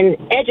 and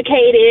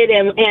educated,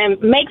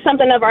 and make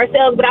something of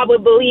ourselves. But I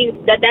would believe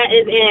that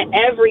is in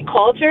every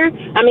culture.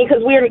 I mean,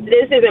 because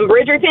this is in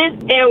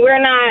Bridgerton, and we're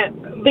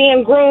not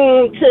being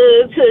groomed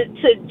to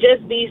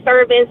just be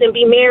servants and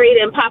be married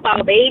and pop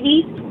out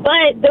babies.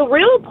 But the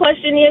real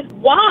question is,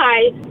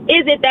 why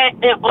is it that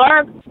in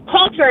our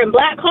culture and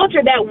black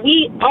culture that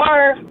we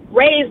are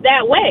raised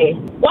that way?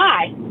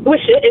 Why?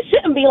 It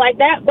shouldn't be like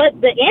that, but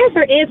the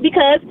answer is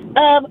because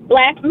of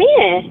black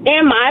men,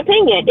 in my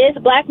opinion. It's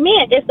black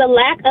men. It's the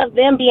lack of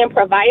them being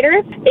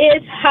providers.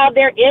 It's how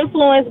they're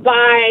influenced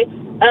by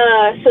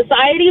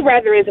society,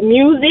 whether it's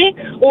music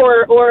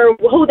or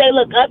who they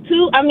look up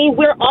to. I mean,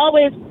 we're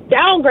always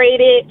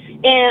downgraded,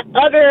 and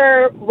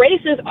other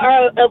races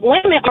of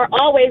women are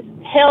always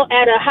held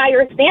at a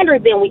higher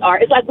standard than we are.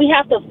 It's like we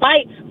have to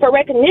fight for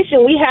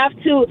recognition. We have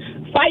to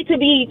fight to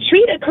be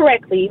treated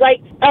correctly. Like,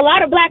 a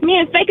lot of black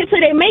men fake it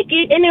till they make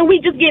it, and then we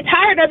just get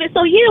tired of it.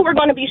 So yeah, we're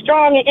going to be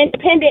strong and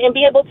independent and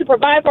be able to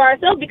provide for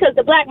ourselves, because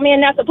the black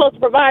man that's supposed to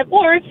provide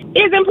for us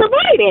isn't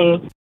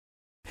providing.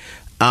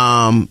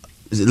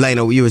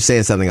 Lena, you were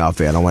saying something off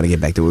air. I don't want to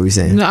get back to what we were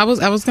saying. No, I was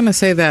going to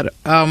say that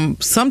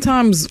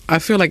sometimes I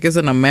feel like it's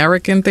an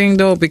American thing,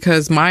 though,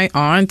 because my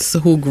aunts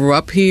who grew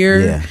up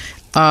here,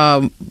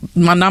 not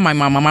my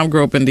mom. My mom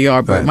grew up in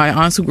DR, but my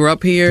aunts who grew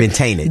up here,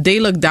 they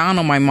look down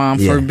on my mom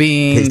for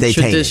being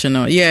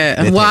traditional. Yeah,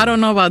 I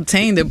don't know about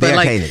tainted, but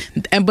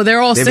but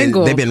they're all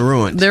single. They've been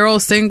ruined. They're all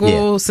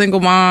single, single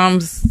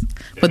moms.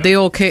 But they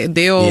all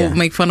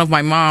make fun of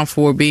my mom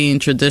for being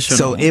traditional.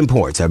 So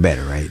imports are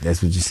better, right?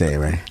 That's what you're saying,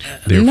 right?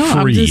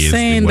 I'm just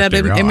saying that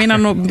it may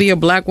not be a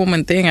black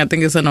woman thing. I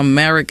think it's an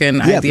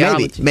American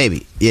ideology.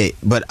 Maybe. Yeah.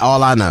 But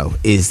all I know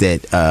is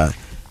that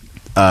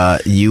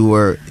you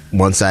were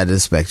one side of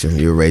the spectrum.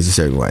 You were raised a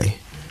certain way.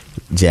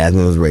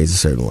 Jasmine was raised a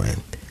certain way.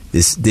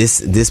 This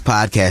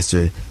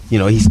podcaster,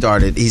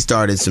 he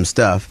started some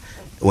stuff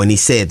when he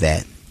said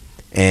that,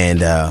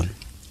 and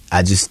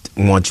I just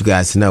want you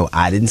guys to know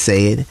I didn't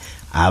say it.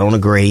 I don't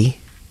agree.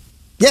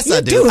 Yes,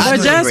 I do.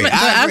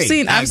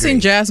 I've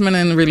seen Jasmine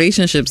in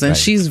relationships, and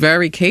she's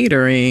very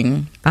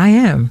catering. I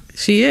am.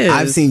 She is.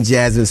 I've seen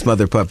Jasmine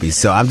smother puppies,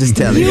 so I'm just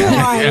telling you. You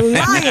are lying.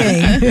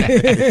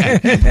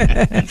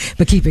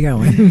 But keep it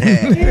going.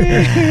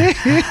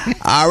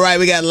 All right,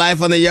 we got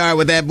Life on the Yard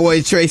with that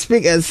boy Trey. See,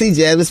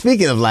 Jasmine,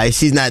 speaking of life,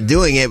 she's not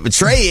doing it, but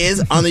Trey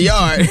is on the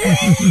yard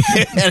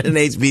at an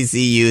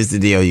HBCU. It's the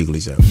D.L.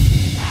 Hughley Show.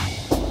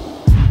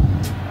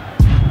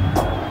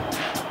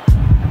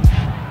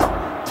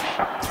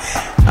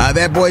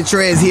 That boy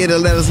Trey is here to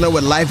let us know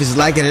what life is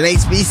like at an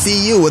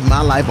HBCU with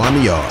My Life on the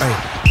Yard. I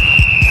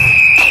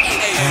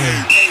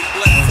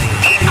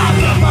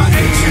love my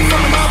H in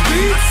front of my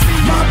B,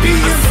 my B in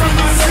front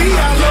of my C.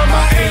 I love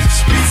my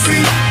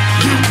HBCU.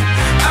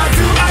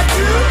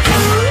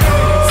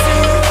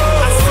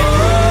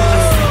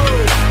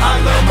 I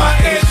love my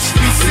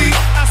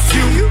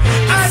HBCU.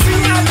 I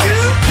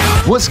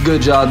do. What's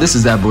good, y'all? This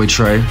is that boy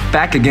Trey,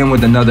 back again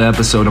with another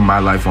episode of My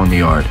Life on the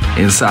Yard,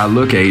 inside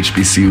look at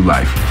HBCU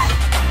life.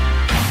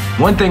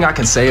 One thing I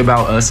can say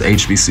about us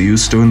HBCU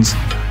students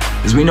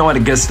is we know how to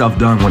get stuff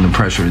done when the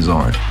pressure is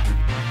on.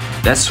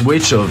 That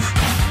switch of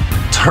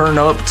turn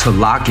up to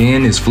lock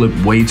in is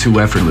flipped way too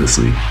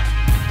effortlessly.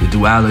 The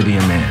duality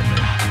of man.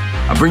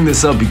 I bring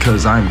this up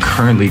because I'm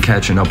currently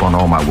catching up on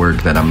all my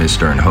work that I missed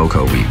during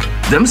HOCO week.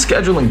 Them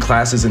scheduling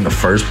classes in the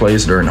first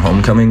place during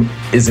homecoming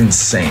is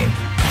insane.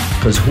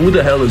 Because who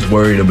the hell is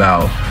worried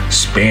about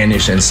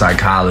Spanish and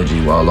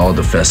psychology while all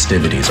the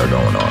festivities are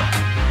going on?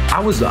 I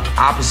was the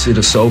opposite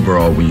of sober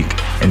all week,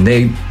 and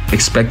they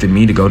expected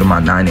me to go to my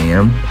 9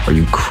 a.m. Are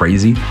you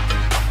crazy?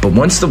 But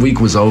once the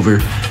week was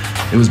over,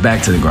 it was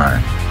back to the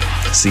grind.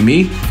 See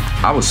me?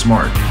 I was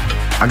smart.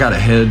 I got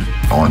ahead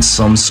on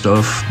some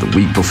stuff the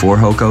week before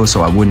HOCO,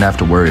 so I wouldn't have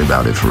to worry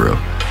about it for real.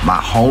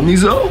 My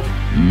homies though,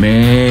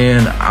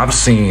 man, I've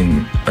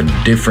seen a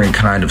different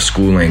kind of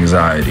school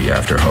anxiety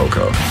after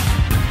HOCO.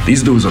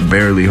 These dudes are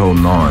barely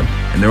holding on,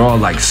 and they're all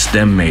like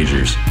STEM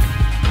majors.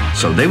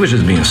 So they was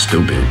just being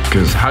stupid,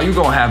 because how you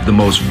gonna have the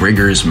most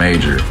rigorous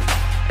major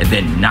and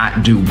then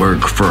not do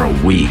work for a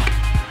week?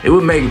 It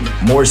would make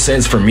more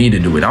sense for me to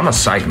do it. I'm a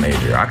psych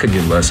major. I could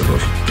get less of a,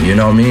 you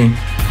know what I mean?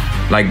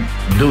 Like,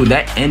 dude,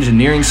 that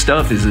engineering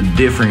stuff is a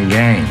different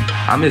game.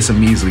 I miss a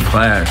measly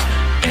class,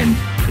 and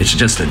it's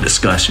just a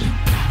discussion.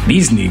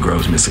 These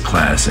Negroes miss a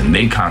class, and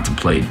they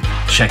contemplate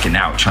checking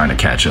out, trying to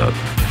catch up.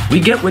 We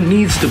get what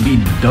needs to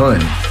be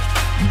done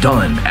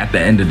at the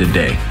end of the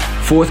day.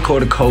 Fourth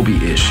quarter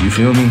Kobe-ish, you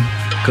feel me?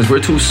 Because we're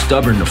too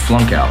stubborn to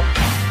flunk out.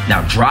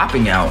 Now,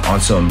 dropping out on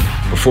some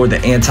before the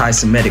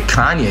anti-Semitic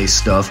Kanye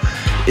stuff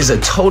is a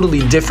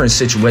totally different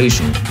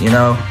situation, you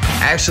know?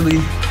 Actually,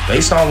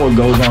 based on what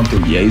goes on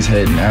through Ye's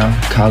head now,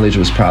 college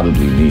was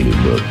probably needed,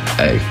 but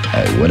hey,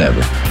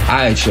 whatever. All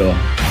right, y'all.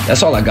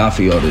 That's all I got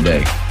for y'all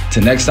today.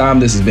 Till next time,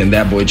 this has been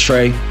that boy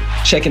Trey,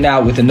 checking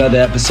out with another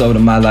episode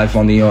of My Life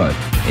on the Yard,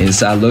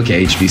 inside look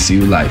at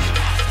HBCU life.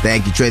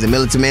 Thank you, Trey. The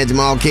Militant Man,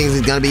 Jamal Kingsley,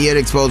 is going to be here to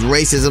expose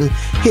racism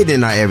hidden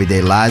in our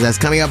everyday lives. That's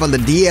coming up on the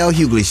D.L.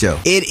 Hughley Show.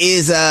 It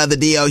is the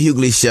D.L.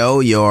 Hughley Show.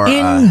 Your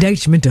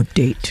engagement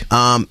update.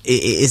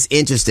 It's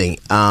interesting.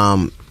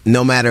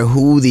 No matter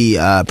who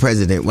the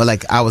president, well,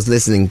 like I was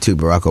listening to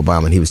Barack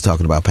Obama, and he was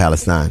talking about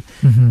Palestine,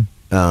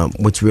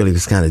 which really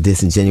was kind of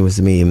disingenuous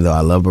to me, even though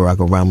I love Barack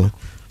Obama.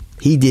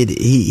 He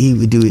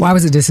would do it. Why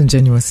was it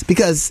disingenuous?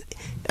 Because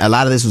a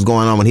lot of this was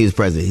going on when he was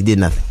president. He did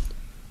nothing.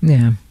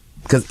 Yeah.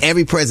 Because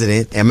every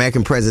president,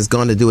 American president, is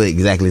going to do it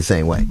exactly the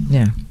same way.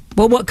 Yeah.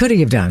 Well, what could he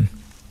have done?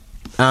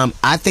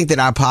 I think that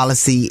our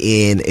policy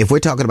if we're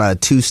talking about a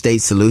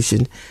two-state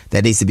solution,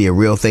 that needs to be a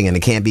real thing, and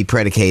it can't be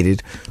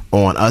predicated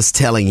on us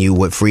telling you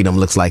what freedom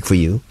looks like for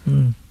you.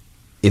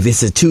 If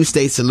it's a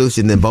two-state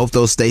solution, then both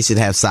those states should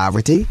have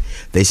sovereignty.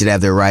 They should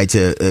have their right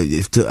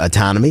to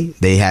autonomy.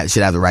 They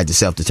should have the right to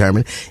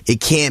self-determine. It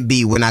can't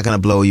be, we're not going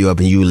to blow you up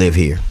and you live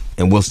here,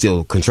 and we'll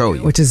still control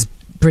you. Which is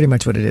pretty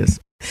much what it is.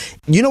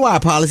 You know why our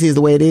policy is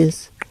the way it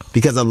is?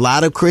 Because a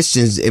lot of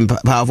Christians and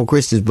powerful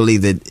Christians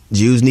believe that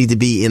Jews need to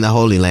be in the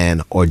Holy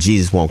Land or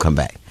Jesus won't come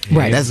back.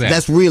 Right. That's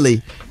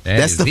the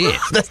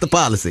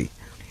policy.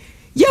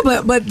 Yeah,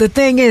 but the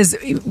thing is,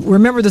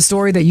 remember the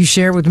story that you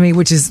shared with me,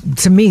 which is,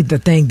 to me, the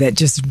thing that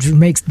just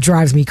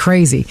drives me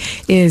crazy,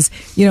 is,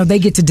 they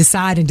get to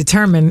decide and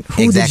determine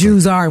who the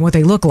Jews are and what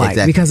they look like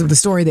because of the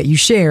story that you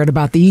shared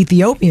about the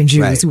Ethiopian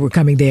Jews who were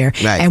coming there.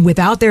 Right. And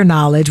without their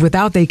knowledge,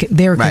 without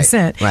their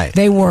consent,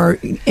 they were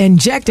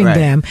injecting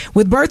them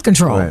with birth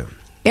control.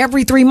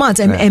 Every 3 months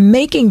and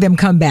making them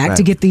come back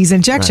to get these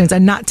injections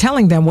and not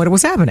telling them what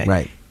was happening.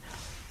 Right.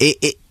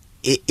 It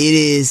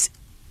is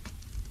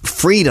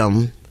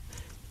freedom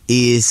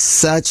is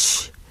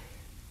such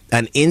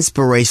an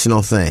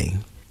inspirational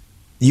thing.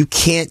 You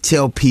can't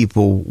tell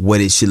people what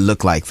it should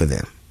look like for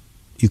them.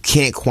 You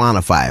can't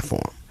quantify it for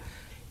them.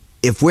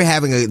 If we're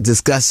having a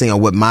discussing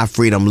on what my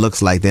freedom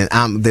looks like, then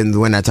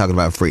we're not talking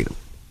about freedom.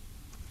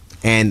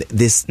 And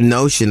this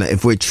notion,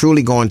 if we're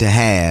truly going to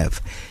have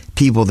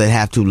people that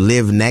have to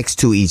live next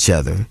to each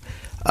other,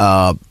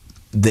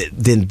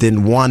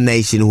 then one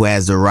nation who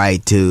has the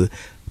right to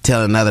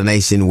tell another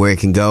nation where it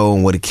can go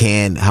and what it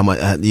can, how much,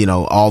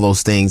 all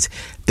those things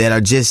that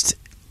are just,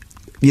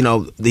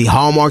 the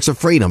hallmarks of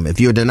freedom. If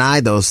you're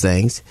denied those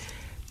things,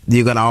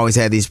 you're going to always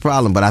have these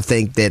problems. But I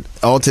think that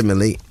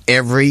ultimately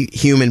every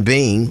human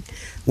being,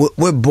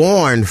 we're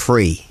born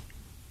free.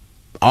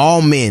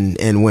 All men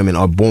and women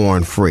are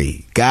born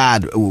free.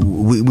 God,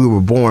 we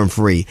were born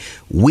free.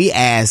 We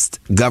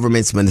asked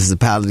governments,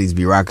 municipalities,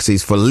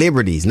 bureaucracies for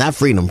liberties, not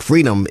freedom.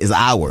 Freedom is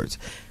ours.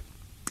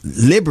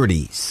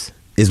 Liberties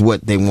is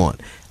what they want.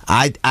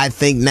 I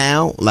think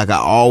now, like I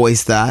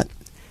always thought,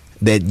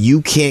 that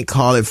you can't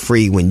call it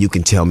free when you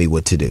can tell me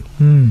what to do.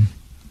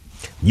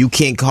 You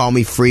can't call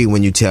me free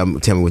when you tell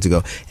me what to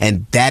go.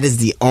 And that is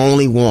the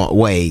only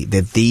way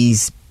that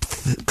these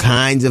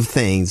kinds of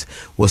things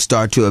will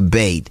start to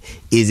abate,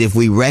 is if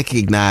we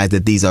recognize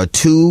that these are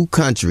two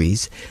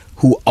countries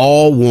who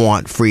all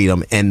want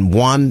freedom, and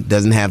one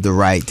doesn't have the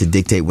right to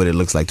dictate what it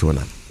looks like to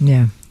another.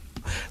 Yeah.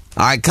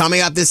 All right,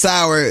 coming up this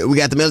hour, we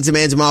got the Militant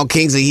Man, Jamal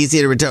Kingsley. He's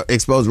here to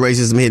expose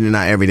racism hidden in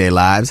our everyday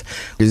lives.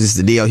 This is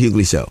the D.L.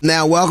 Hughley Show.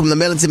 Now, welcome the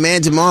Militant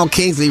Man, Jamal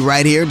Kingsley,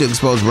 right here to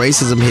expose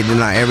racism hidden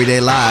in our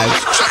everyday lives.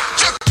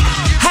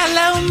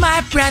 Hello,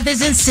 my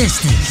brothers and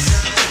sisters.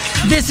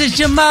 This is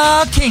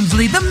Jamal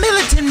Kingsley, the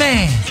Militant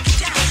Man,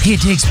 here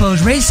to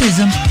expose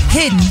racism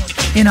hidden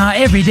in our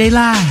everyday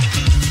lives.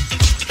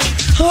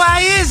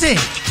 Why is it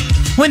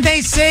when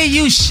they say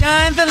you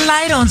shine the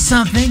light on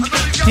something,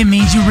 it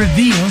means you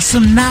reveal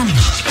some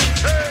knowledge?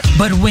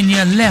 But when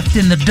you're left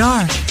in the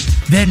dark,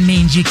 that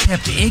means you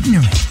kept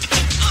ignorant.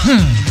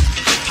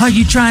 Are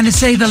you trying to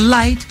say the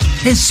light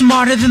is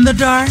smarter than the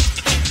dark?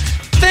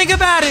 Think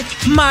about it,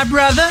 my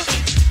brother.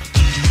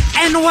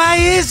 And why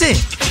is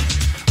it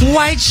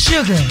white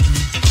sugar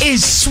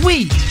is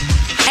sweet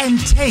and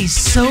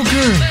tastes so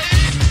good,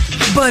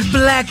 but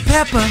black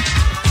pepper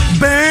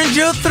burns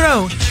your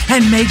throat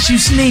and makes you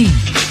sneeze?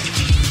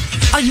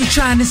 Are you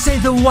trying to say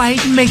the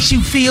white makes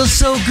you feel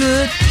so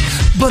good,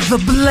 but the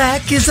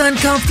black is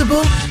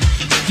uncomfortable?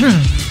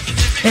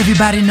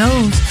 Everybody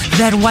knows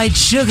that white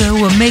sugar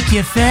will make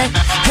you fat.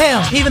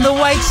 Hell, even the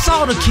white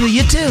salt will kill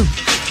you too.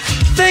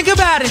 Think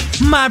about it,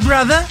 my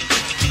brother.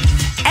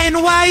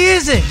 And why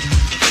is it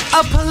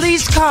a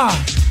police car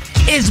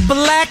is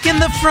black in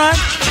the front,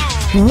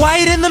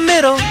 white in the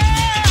middle,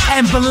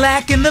 and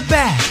black in the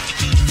back?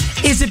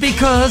 Is it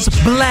because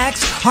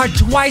blacks are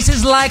twice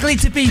as likely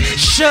to be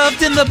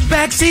shoved in the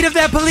backseat of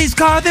that police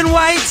car than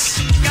whites?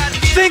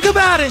 Think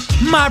about it,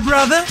 my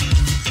brother.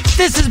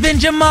 This has been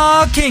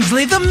Jamal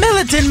Kingsley, the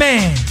Militant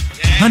Man.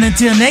 And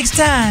until next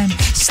time,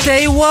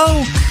 stay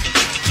woke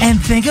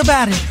and think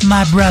about it,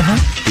 my brother.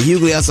 The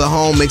Hughley Hustle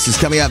Home Mix is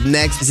coming up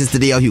next. This is the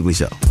D.L. Hughley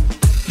Show.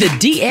 The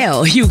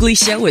DL Hughley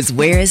Show is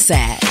where it's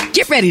at.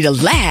 Get ready to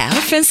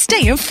laugh and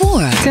stay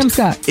informed. Tim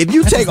Scott. If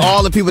you take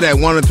all the people that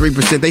won the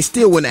 3%, they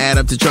still wouldn't add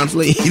up to Trump's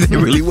lead. They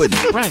really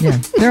wouldn't. Right. Yeah,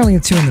 there are only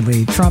two in the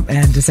lead, Trump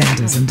and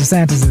DeSantis. And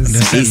DeSantis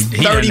is... He's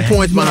 30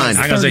 points behind.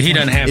 I gotta say, he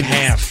doesn't have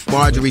half.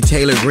 Marjorie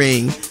Taylor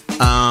Greene, she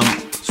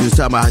was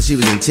talking about how she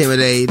was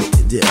intimidated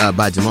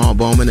by Jamal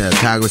Bowman, a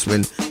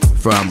congressman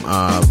from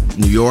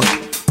New York.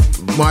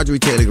 Marjorie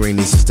Taylor Greene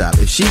needs to stop.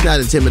 If she's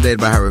not intimidated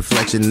by her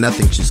reflection,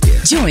 nothing should scare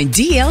her. Join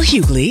DL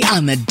Hughley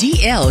on the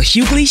DL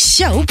Hughley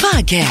Show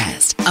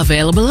podcast.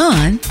 Available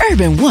on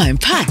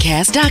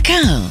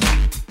urban1podcast.com.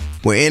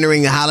 We're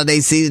entering the holiday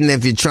season.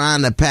 If you're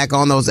trying to pack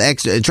on those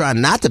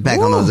trying not to pack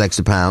on those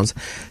extra pounds,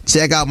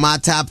 check out my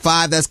top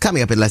 5. That's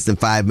coming up in less than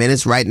 5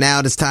 minutes. Right now,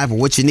 it's time for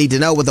what you need to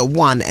know with the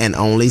one and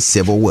only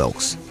Sybil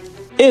Wilkes.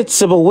 It's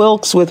Sybil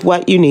Wilkes with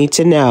what you need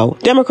to know.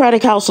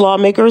 Democratic House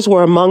lawmakers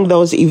were among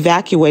those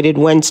evacuated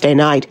Wednesday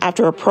night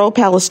after a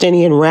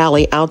pro-Palestinian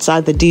rally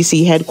outside the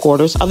D.C.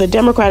 headquarters of the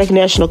Democratic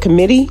National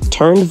Committee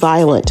turned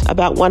violent.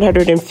 About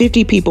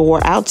 150 people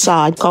were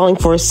outside calling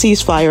for a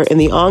ceasefire in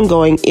the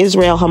ongoing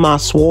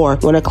Israel-Hamas war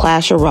when a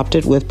clash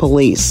erupted with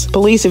police.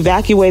 Police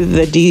evacuated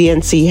the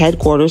DNC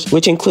headquarters,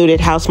 which included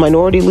House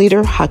Minority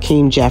Leader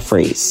Hakeem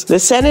Jeffries. The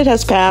Senate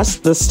has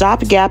passed the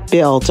stopgap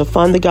bill to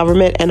fund the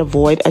government and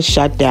avoid a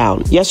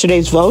shutdown.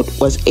 Yesterday's vote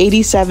was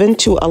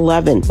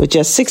 87-11, with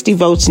just 60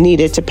 votes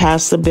needed to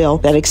pass the bill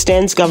that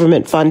extends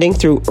government funding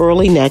through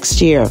early next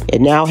year.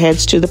 It now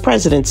heads to the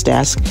president's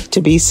desk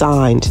to be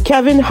signed.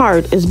 Kevin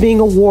Hart is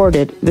being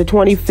awarded the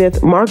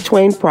 25th Mark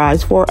Twain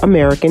Prize for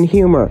American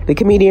Humor. The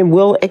comedian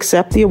will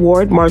accept the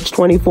award March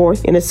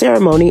 24th in a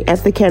ceremony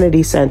at the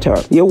Kennedy Center.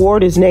 The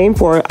award is named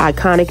for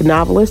iconic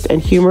novelist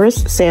and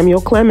humorist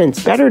Samuel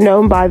Clemens, better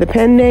known by the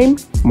pen name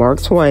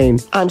Mark Twain.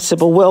 I'm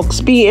Sybil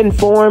Wilkes. Be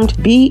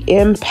informed, be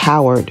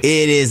empowered. It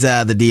is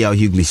the DL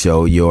Hughley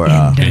Show, your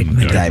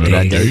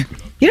indictment.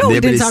 You know what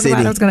we didn't talk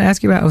about? I was going to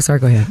ask you about. Oh, sorry.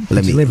 Go ahead.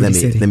 Let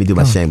me do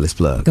my shameless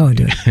plug. Go and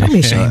do it. Don't be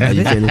ashamed. Are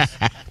you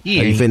finished? Are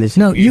you finished?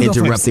 No, you go first.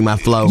 Interrupting my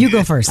flow. You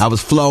go first. I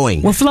was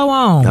flowing. Well, flow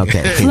on.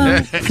 Okay.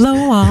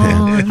 Flow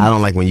on. I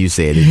don't like when you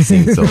say it. It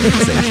seems so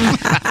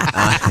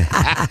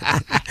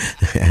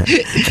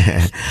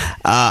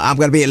I'm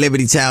going to be at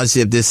Liberty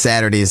Township this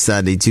Saturday and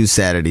Sunday. Two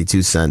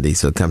Sunday.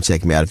 So come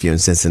check me out if you're in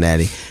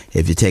Cincinnati.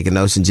 If you're taking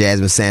notes from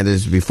Jasmine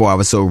Sanders, before I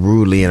was so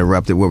rudely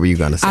interrupted, what were you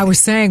going to say? I was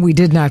saying we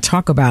did not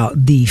talk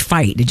about the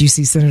fight. Did you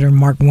see Senator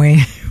Mark Wayne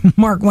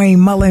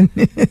Mullen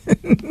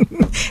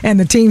and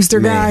the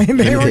Teamster guy?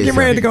 They were getting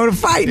ready to go to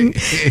fighting,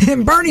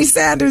 and Bernie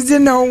Sanders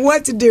didn't know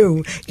what to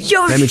do.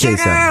 Let me tell you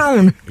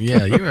something.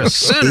 Yeah, you're a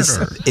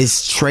senator.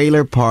 It's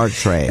trailer park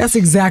trash. That's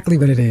exactly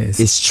what it is.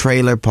 It's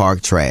trailer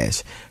park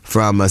trash.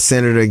 From a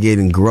senator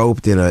getting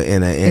groped in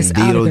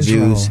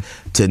Beetlejuice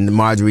to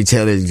Marjorie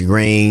Taylor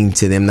Greene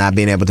to them not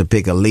being able to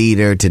pick a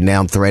leader to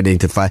now threatening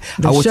to fight.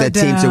 I wish that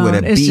Teamster would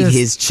have beat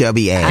his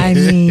chubby ass. I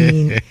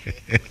mean,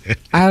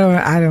 I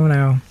don't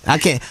know. I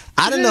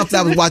don't know if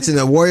I was watching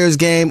the Warriors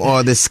game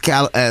or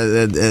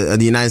the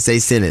United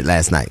States Senate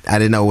last night. I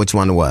didn't know which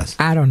one it was.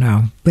 I don't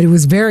know, but it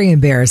was very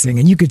embarrassing,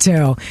 and you could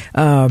tell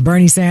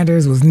Bernie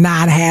Sanders was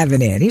not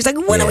having it. He was like,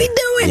 "What are we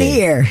doing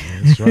here?"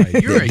 That's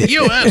right. You're a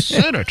U.S.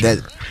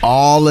 senator.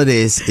 All of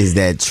this is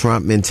that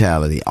Trump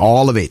mentality.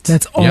 All of it.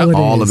 That's all it is.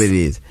 All of it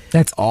is.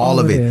 That's all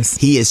of it.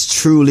 He has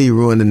truly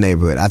ruined the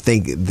neighborhood. I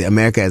think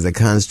America as a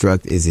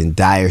construct is in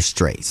dire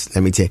straits.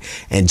 Let me tell you.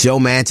 And Joe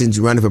Manchin's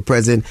running for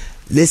president.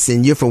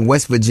 Listen, you're from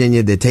West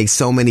Virginia that takes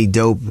so many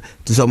pills.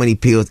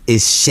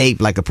 It's shaped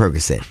like a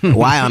Percocet.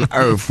 Why on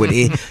earth would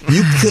it?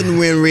 You couldn't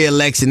win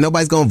re-election.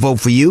 Nobody's going to vote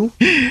for you.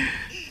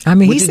 I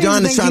mean, he seems to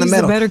think he's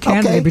the better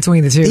candidate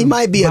between the two. He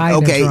might be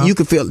you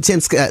could feel Tim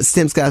Scott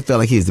felt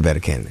like he's the better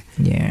candidate.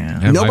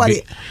 Yeah.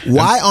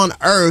 Why on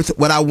earth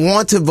would I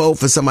want to vote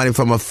for somebody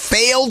from a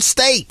failed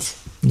state?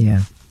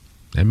 Yeah.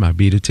 That might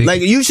be the ticket. Like,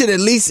 you should at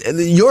least,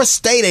 your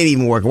state ain't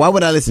even working. Why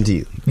would I listen to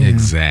you? Yeah.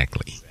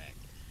 Exactly.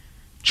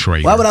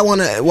 Traitor. Why would I want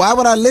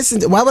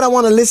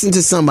to listen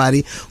to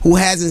somebody who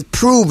hasn't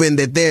proven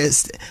that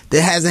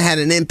there hasn't had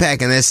an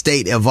impact in their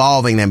state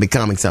evolving and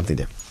becoming something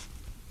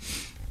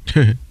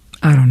different?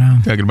 I don't know.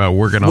 Talking about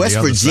working on the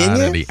other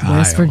side of the aisle.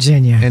 West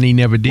Virginia. And he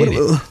never did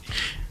it.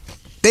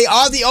 They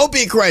are the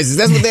opiate crisis.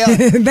 That's what they are.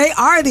 They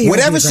are the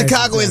Whatever opiate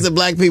Chicago crisis, is the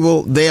black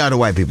people, they are the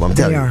white people. I'm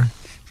telling you.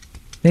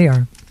 They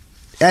are.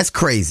 That's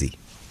crazy.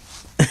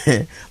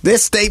 Their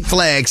state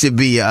flag should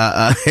be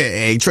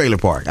a trailer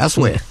park. I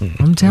swear.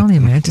 I'm telling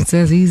you, man. It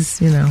says he's,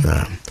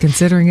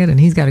 considering it, and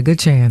he's got a good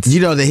chance.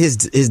 You know that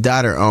his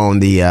daughter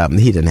owned the.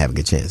 He didn't have a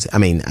good chance. I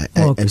mean,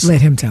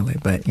 let him tell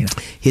it. But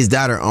his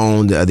daughter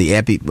owned the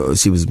Epi.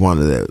 She was one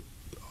of the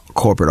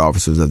corporate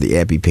officers of the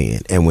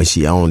EpiPen, and when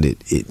she owned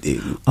it, is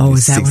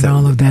that when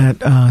all of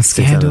that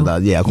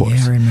scandal? Yeah, of course.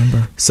 Yeah, I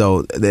remember.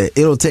 So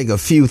it'll take a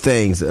few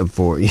things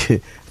for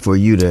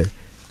you to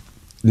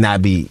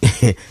not be.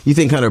 You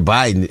think Hunter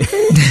Biden?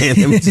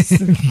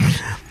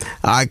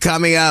 All right,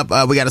 coming up,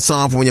 we got a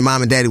song from When Your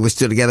Mom and Daddy Were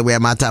Still Together. We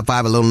have my top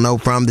 5, a little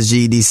note from the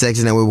GED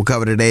section, and we will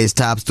cover today's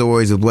top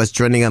stories with what's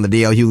trending on the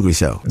DL Hughley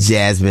Show.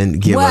 Jasmine,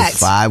 give us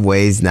 5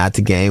 ways not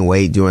to gain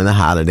weight during the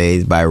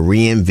holidays by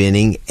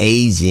reinventing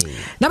aging.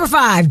 Number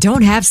 5,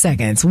 don't have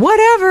seconds.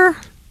 Whatever.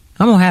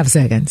 I'm going to have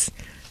seconds.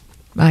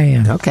 I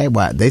am. Okay,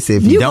 well, they say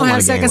if you don't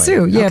want to gain weight.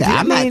 Too. Yeah, okay,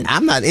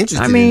 I'm not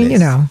interested in this. you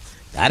know.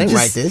 I didn't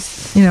write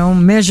this. You know,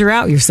 measure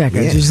out your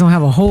seconds. Yeah. You just don't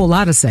have a whole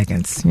lot of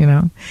seconds, you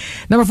know.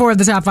 Number 4 of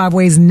the top 5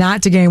 ways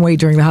not to gain weight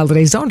during the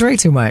holidays. Don't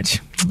drink too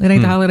much. It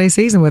ain't the holiday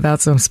season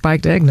without some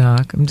spiked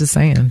eggnog. I'm just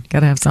saying.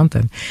 Got to have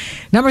something.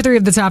 Number 3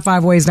 of the top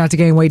 5 ways not to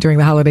gain weight during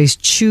the holidays.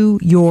 Chew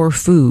your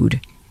food.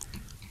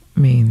 I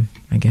mean,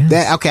 I guess.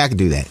 Okay, I can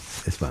do that.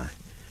 That's fine.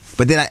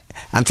 But then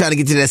I'm trying to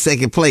get to that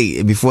second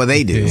plate before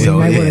they do. So, you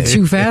might want to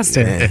chew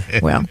faster.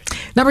 Well,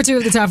 number 2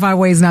 of the top 5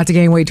 ways not to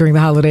gain weight during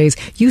the holidays.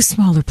 Use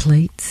smaller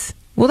plates.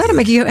 Well, that'll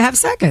make you have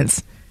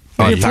seconds.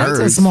 Your plates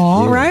are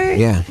small, right?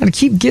 Yeah. Gotta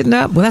keep getting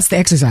up. Well, that's the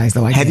exercise,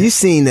 though. Have you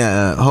seen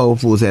Whole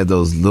Foods have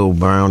those little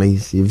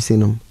brownies? You ever seen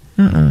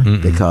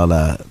them? They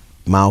call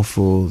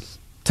mouthfuls.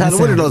 Tyler,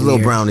 what are those little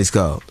brownies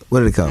called?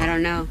 What are they called? I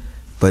don't know.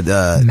 But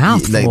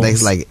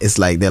mouthfuls. It's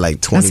like they're like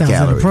 20 that sounds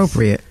calories.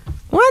 Inappropriate.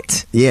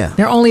 What? Yeah.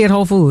 They're only at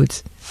Whole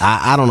Foods.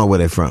 I don't know where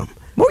they're from.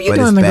 What were you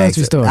doing in the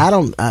grocery store? I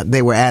don't.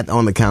 They were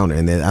on the counter,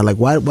 and I'm like,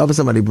 why would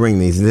somebody bring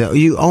these? And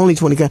you only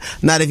 20.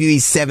 Not if you eat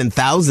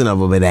 7,000 of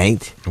them, it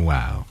ain't.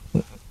 Wow.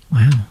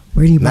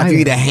 Where do you buy Not if you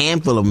eat it? a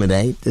handful of them, it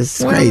ain't. This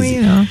is Well, crazy.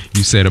 you know.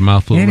 You said a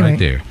mouthful Anyway. right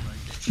there.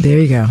 There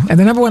you go. And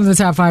the number 1 of the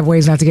top 5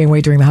 ways not to gain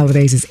weight during the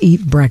holidays is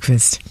eat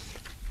breakfast.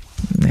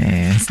 Nah,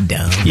 it's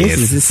dumb.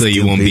 Yes, so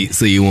you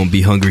won't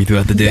be hungry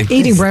throughout the day.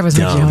 Eating breakfast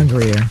makes you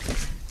hungrier.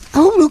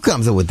 Who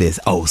comes up with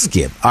this? Oh,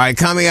 Skip. All right,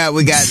 coming up,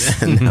 we got...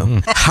 no.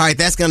 All right,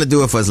 that's going to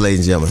do it for us, ladies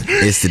and gentlemen.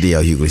 It's the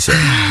DL Hughley Show.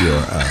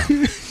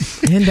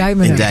 Your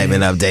indictment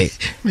update.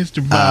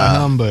 Mr. Bob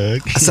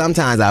Humbug.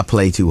 Sometimes I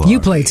play too hard. You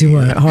play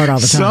too hard all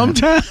the time.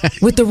 Sometimes.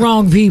 With the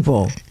wrong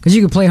people. Because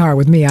you can play hard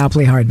with me, I'll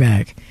play hard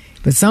back.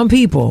 But some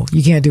people,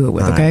 you can't do it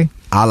with, okay?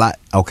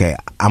 Okay,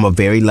 I'm a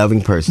very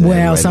loving person.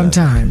 Well,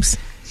 sometimes.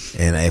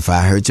 And if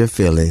I hurt your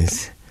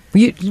feelings...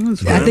 I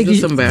think you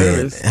should...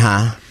 embarrassed.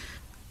 Huh?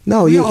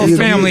 No, you're all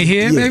family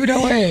here. Maybe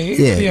don't way.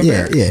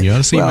 Yeah. You ought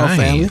to see my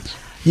family. hands.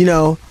 You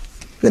know,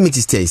 let me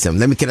just tell you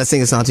something. Can I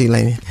sing a song to you,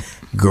 Laney?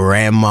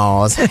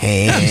 Grandma's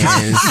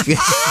hands. You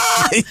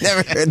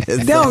never heard this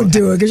song. Don't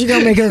do it, because you're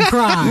going to make her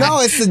cry. No,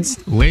 it's a...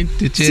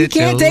 She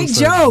can't take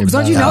jokes.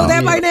 Don't you know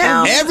that by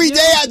now? Every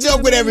day I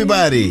joke with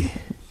everybody.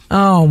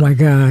 Oh, my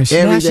gosh.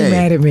 Every now day. she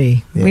mad at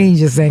me. Yeah. We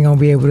just ain't going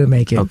to be able to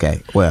make it.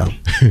 Okay, well,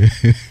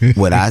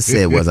 what I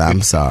said was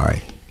I'm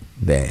sorry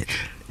that...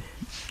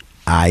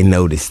 I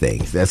notice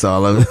things. That's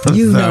all I'm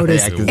You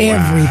notice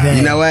everything.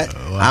 You know what?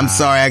 Wow. I'm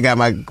sorry I got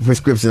my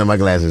prescription on my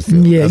glasses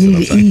filled. Yeah, you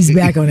need to ease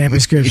back on that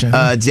prescription.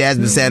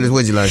 Jasmine Sanders,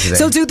 what'd you learn today?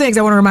 So 2 things.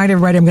 I want to remind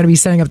everybody I'm going to be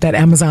setting up that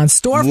Amazon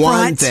storefront.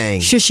 One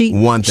thing. Shishy.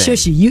 One thing.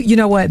 Shishy. You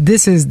know what?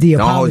 This is the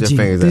apology.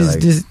 Don't hold your fingers out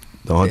like that.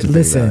 Don't hold your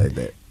fingers out like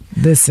that.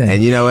 Listen.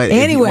 And you know what?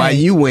 Anyway. While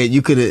you went,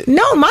 you could have...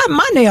 No,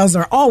 my nails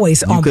are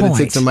always on point. You could have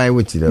took somebody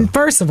with you, though.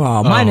 First of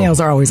all, my nails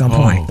are always on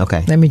point.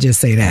 Okay. Let me just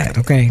say that,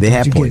 okay? They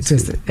have points.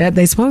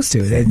 They're supposed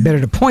to. They're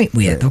better to point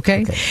with,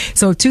 okay?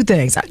 So 2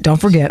 things.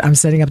 Don't forget, I'm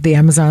setting up the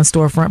Amazon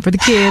storefront for the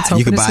kids.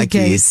 You can buy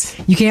kids.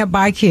 You can't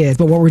buy kids,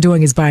 but what we're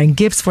doing is buying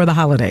gifts for the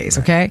holidays,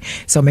 okay?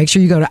 So make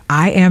sure you go to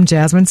I Am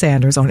Jasmine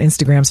Sanders on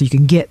Instagram so you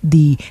can get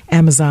the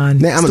Amazon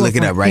storefront I'm going to look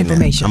it up right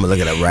information. now. I'm going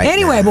to look it up right now.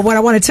 Anyway, but what I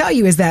want to tell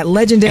you is that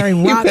legendary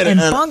rock and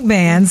funk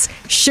bands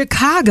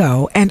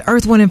Chicago and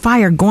Earth, Wind &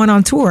 Fire going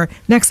on tour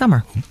next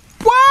summer.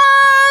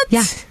 What?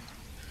 Yeah.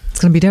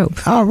 It's going to be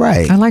dope. All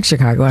right. I like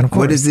Chicago. And of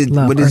course, what is it?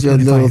 What What is your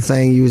little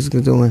thing you was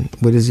doing?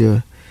 What is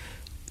your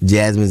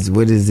Jasmine's?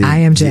 What is it? I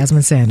Am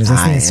Jasmine Sanders.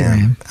 That's the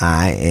Instagram.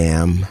 I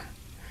am.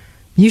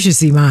 You should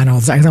see mine all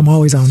the time because I'm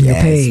always on your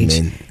page.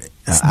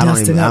 I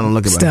don't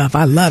look at stuff.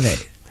 I love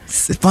it.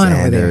 It's fun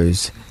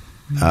Sanders,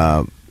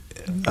 over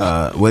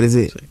there. What is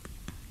it?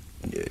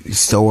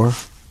 Store.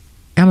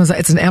 Amazon.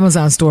 It's an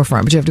Amazon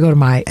storefront, but you have to go to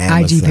my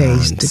IG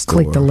page to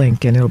click the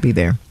link, and it'll be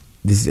there.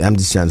 I'm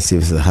just trying to see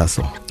if it's a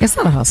hustle. It's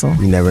not a hustle.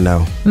 You never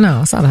know.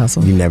 No, it's not a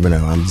hustle. You never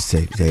know. I'm just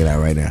checking it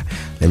out right now.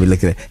 Let me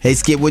look at it. Hey,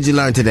 Skip, what'd you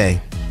learn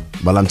today?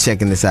 While I'm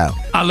checking this out.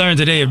 I learned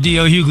today if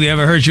D.L. Hughley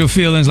ever hurt your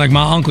feelings, like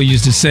my uncle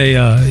used to say,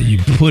 you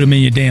put them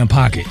in your damn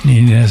pocket.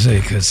 And that's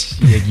it, because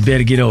you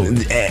better get over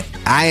it.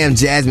 I Am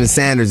Jasmine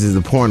Sanders is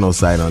a porno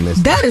site on this.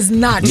 That is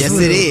not yes, true.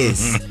 Yes, it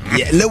is.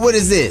 Yeah, look, what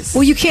is this?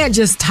 Well, you can't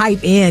just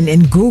type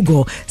in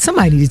Google.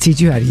 Somebody need to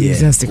teach you how to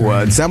use Instagram.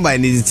 Well, somebody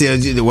needs to tell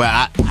you.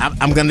 Well,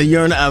 I'm going to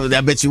yearn.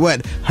 I bet you what.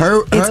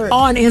 It's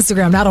on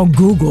Instagram, not on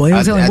Google. It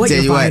was telling what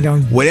you find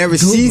on whatever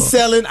Google. She's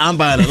selling, I'm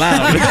buying it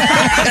live.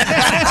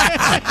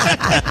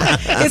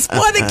 It's for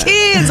the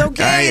kids,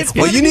 okay? Right.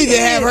 Well, you need to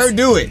have her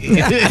do it.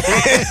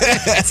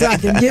 So I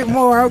can get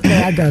more.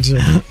 Okay, I got you.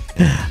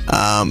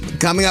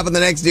 Coming up on the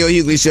next D.L.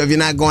 Hughley Show, if you're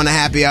not going to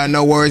happy hour,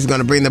 no worries. We're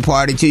going to bring the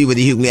party to you with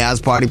the Hughley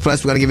House Party.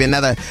 Plus, we're going to give you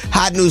another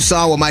hot new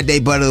song with my day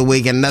butt of the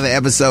week and another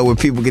episode where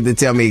people get to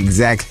tell me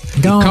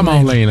exactly. Come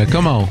on, Lena.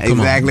 Come on.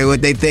 Exactly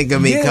what they think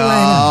of me.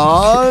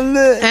 Called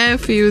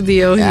F you,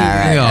 D.L.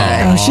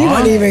 Hughley. She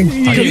wasn't even.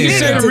 You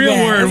said a real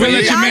word. We'll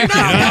let you make it.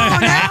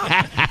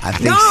 I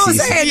think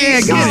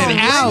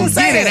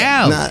get it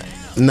out.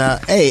 No,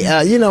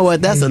 hey, you know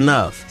what? That's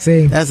enough.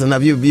 See, that's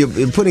enough.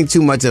 You're putting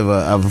too much of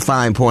a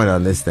fine point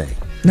on this thing.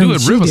 No, do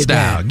it river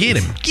style. Get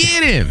him.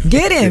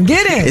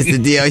 It's the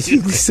D.L.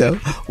 Hughley Show.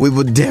 We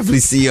will definitely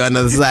see you on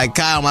the other side.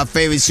 Kyle, my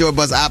favorite short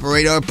bus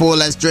operator, pull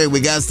that straight. We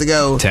got to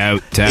go.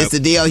 Tout. It's the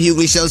D.L.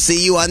 Hughley Show.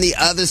 See you on the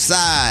other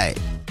side.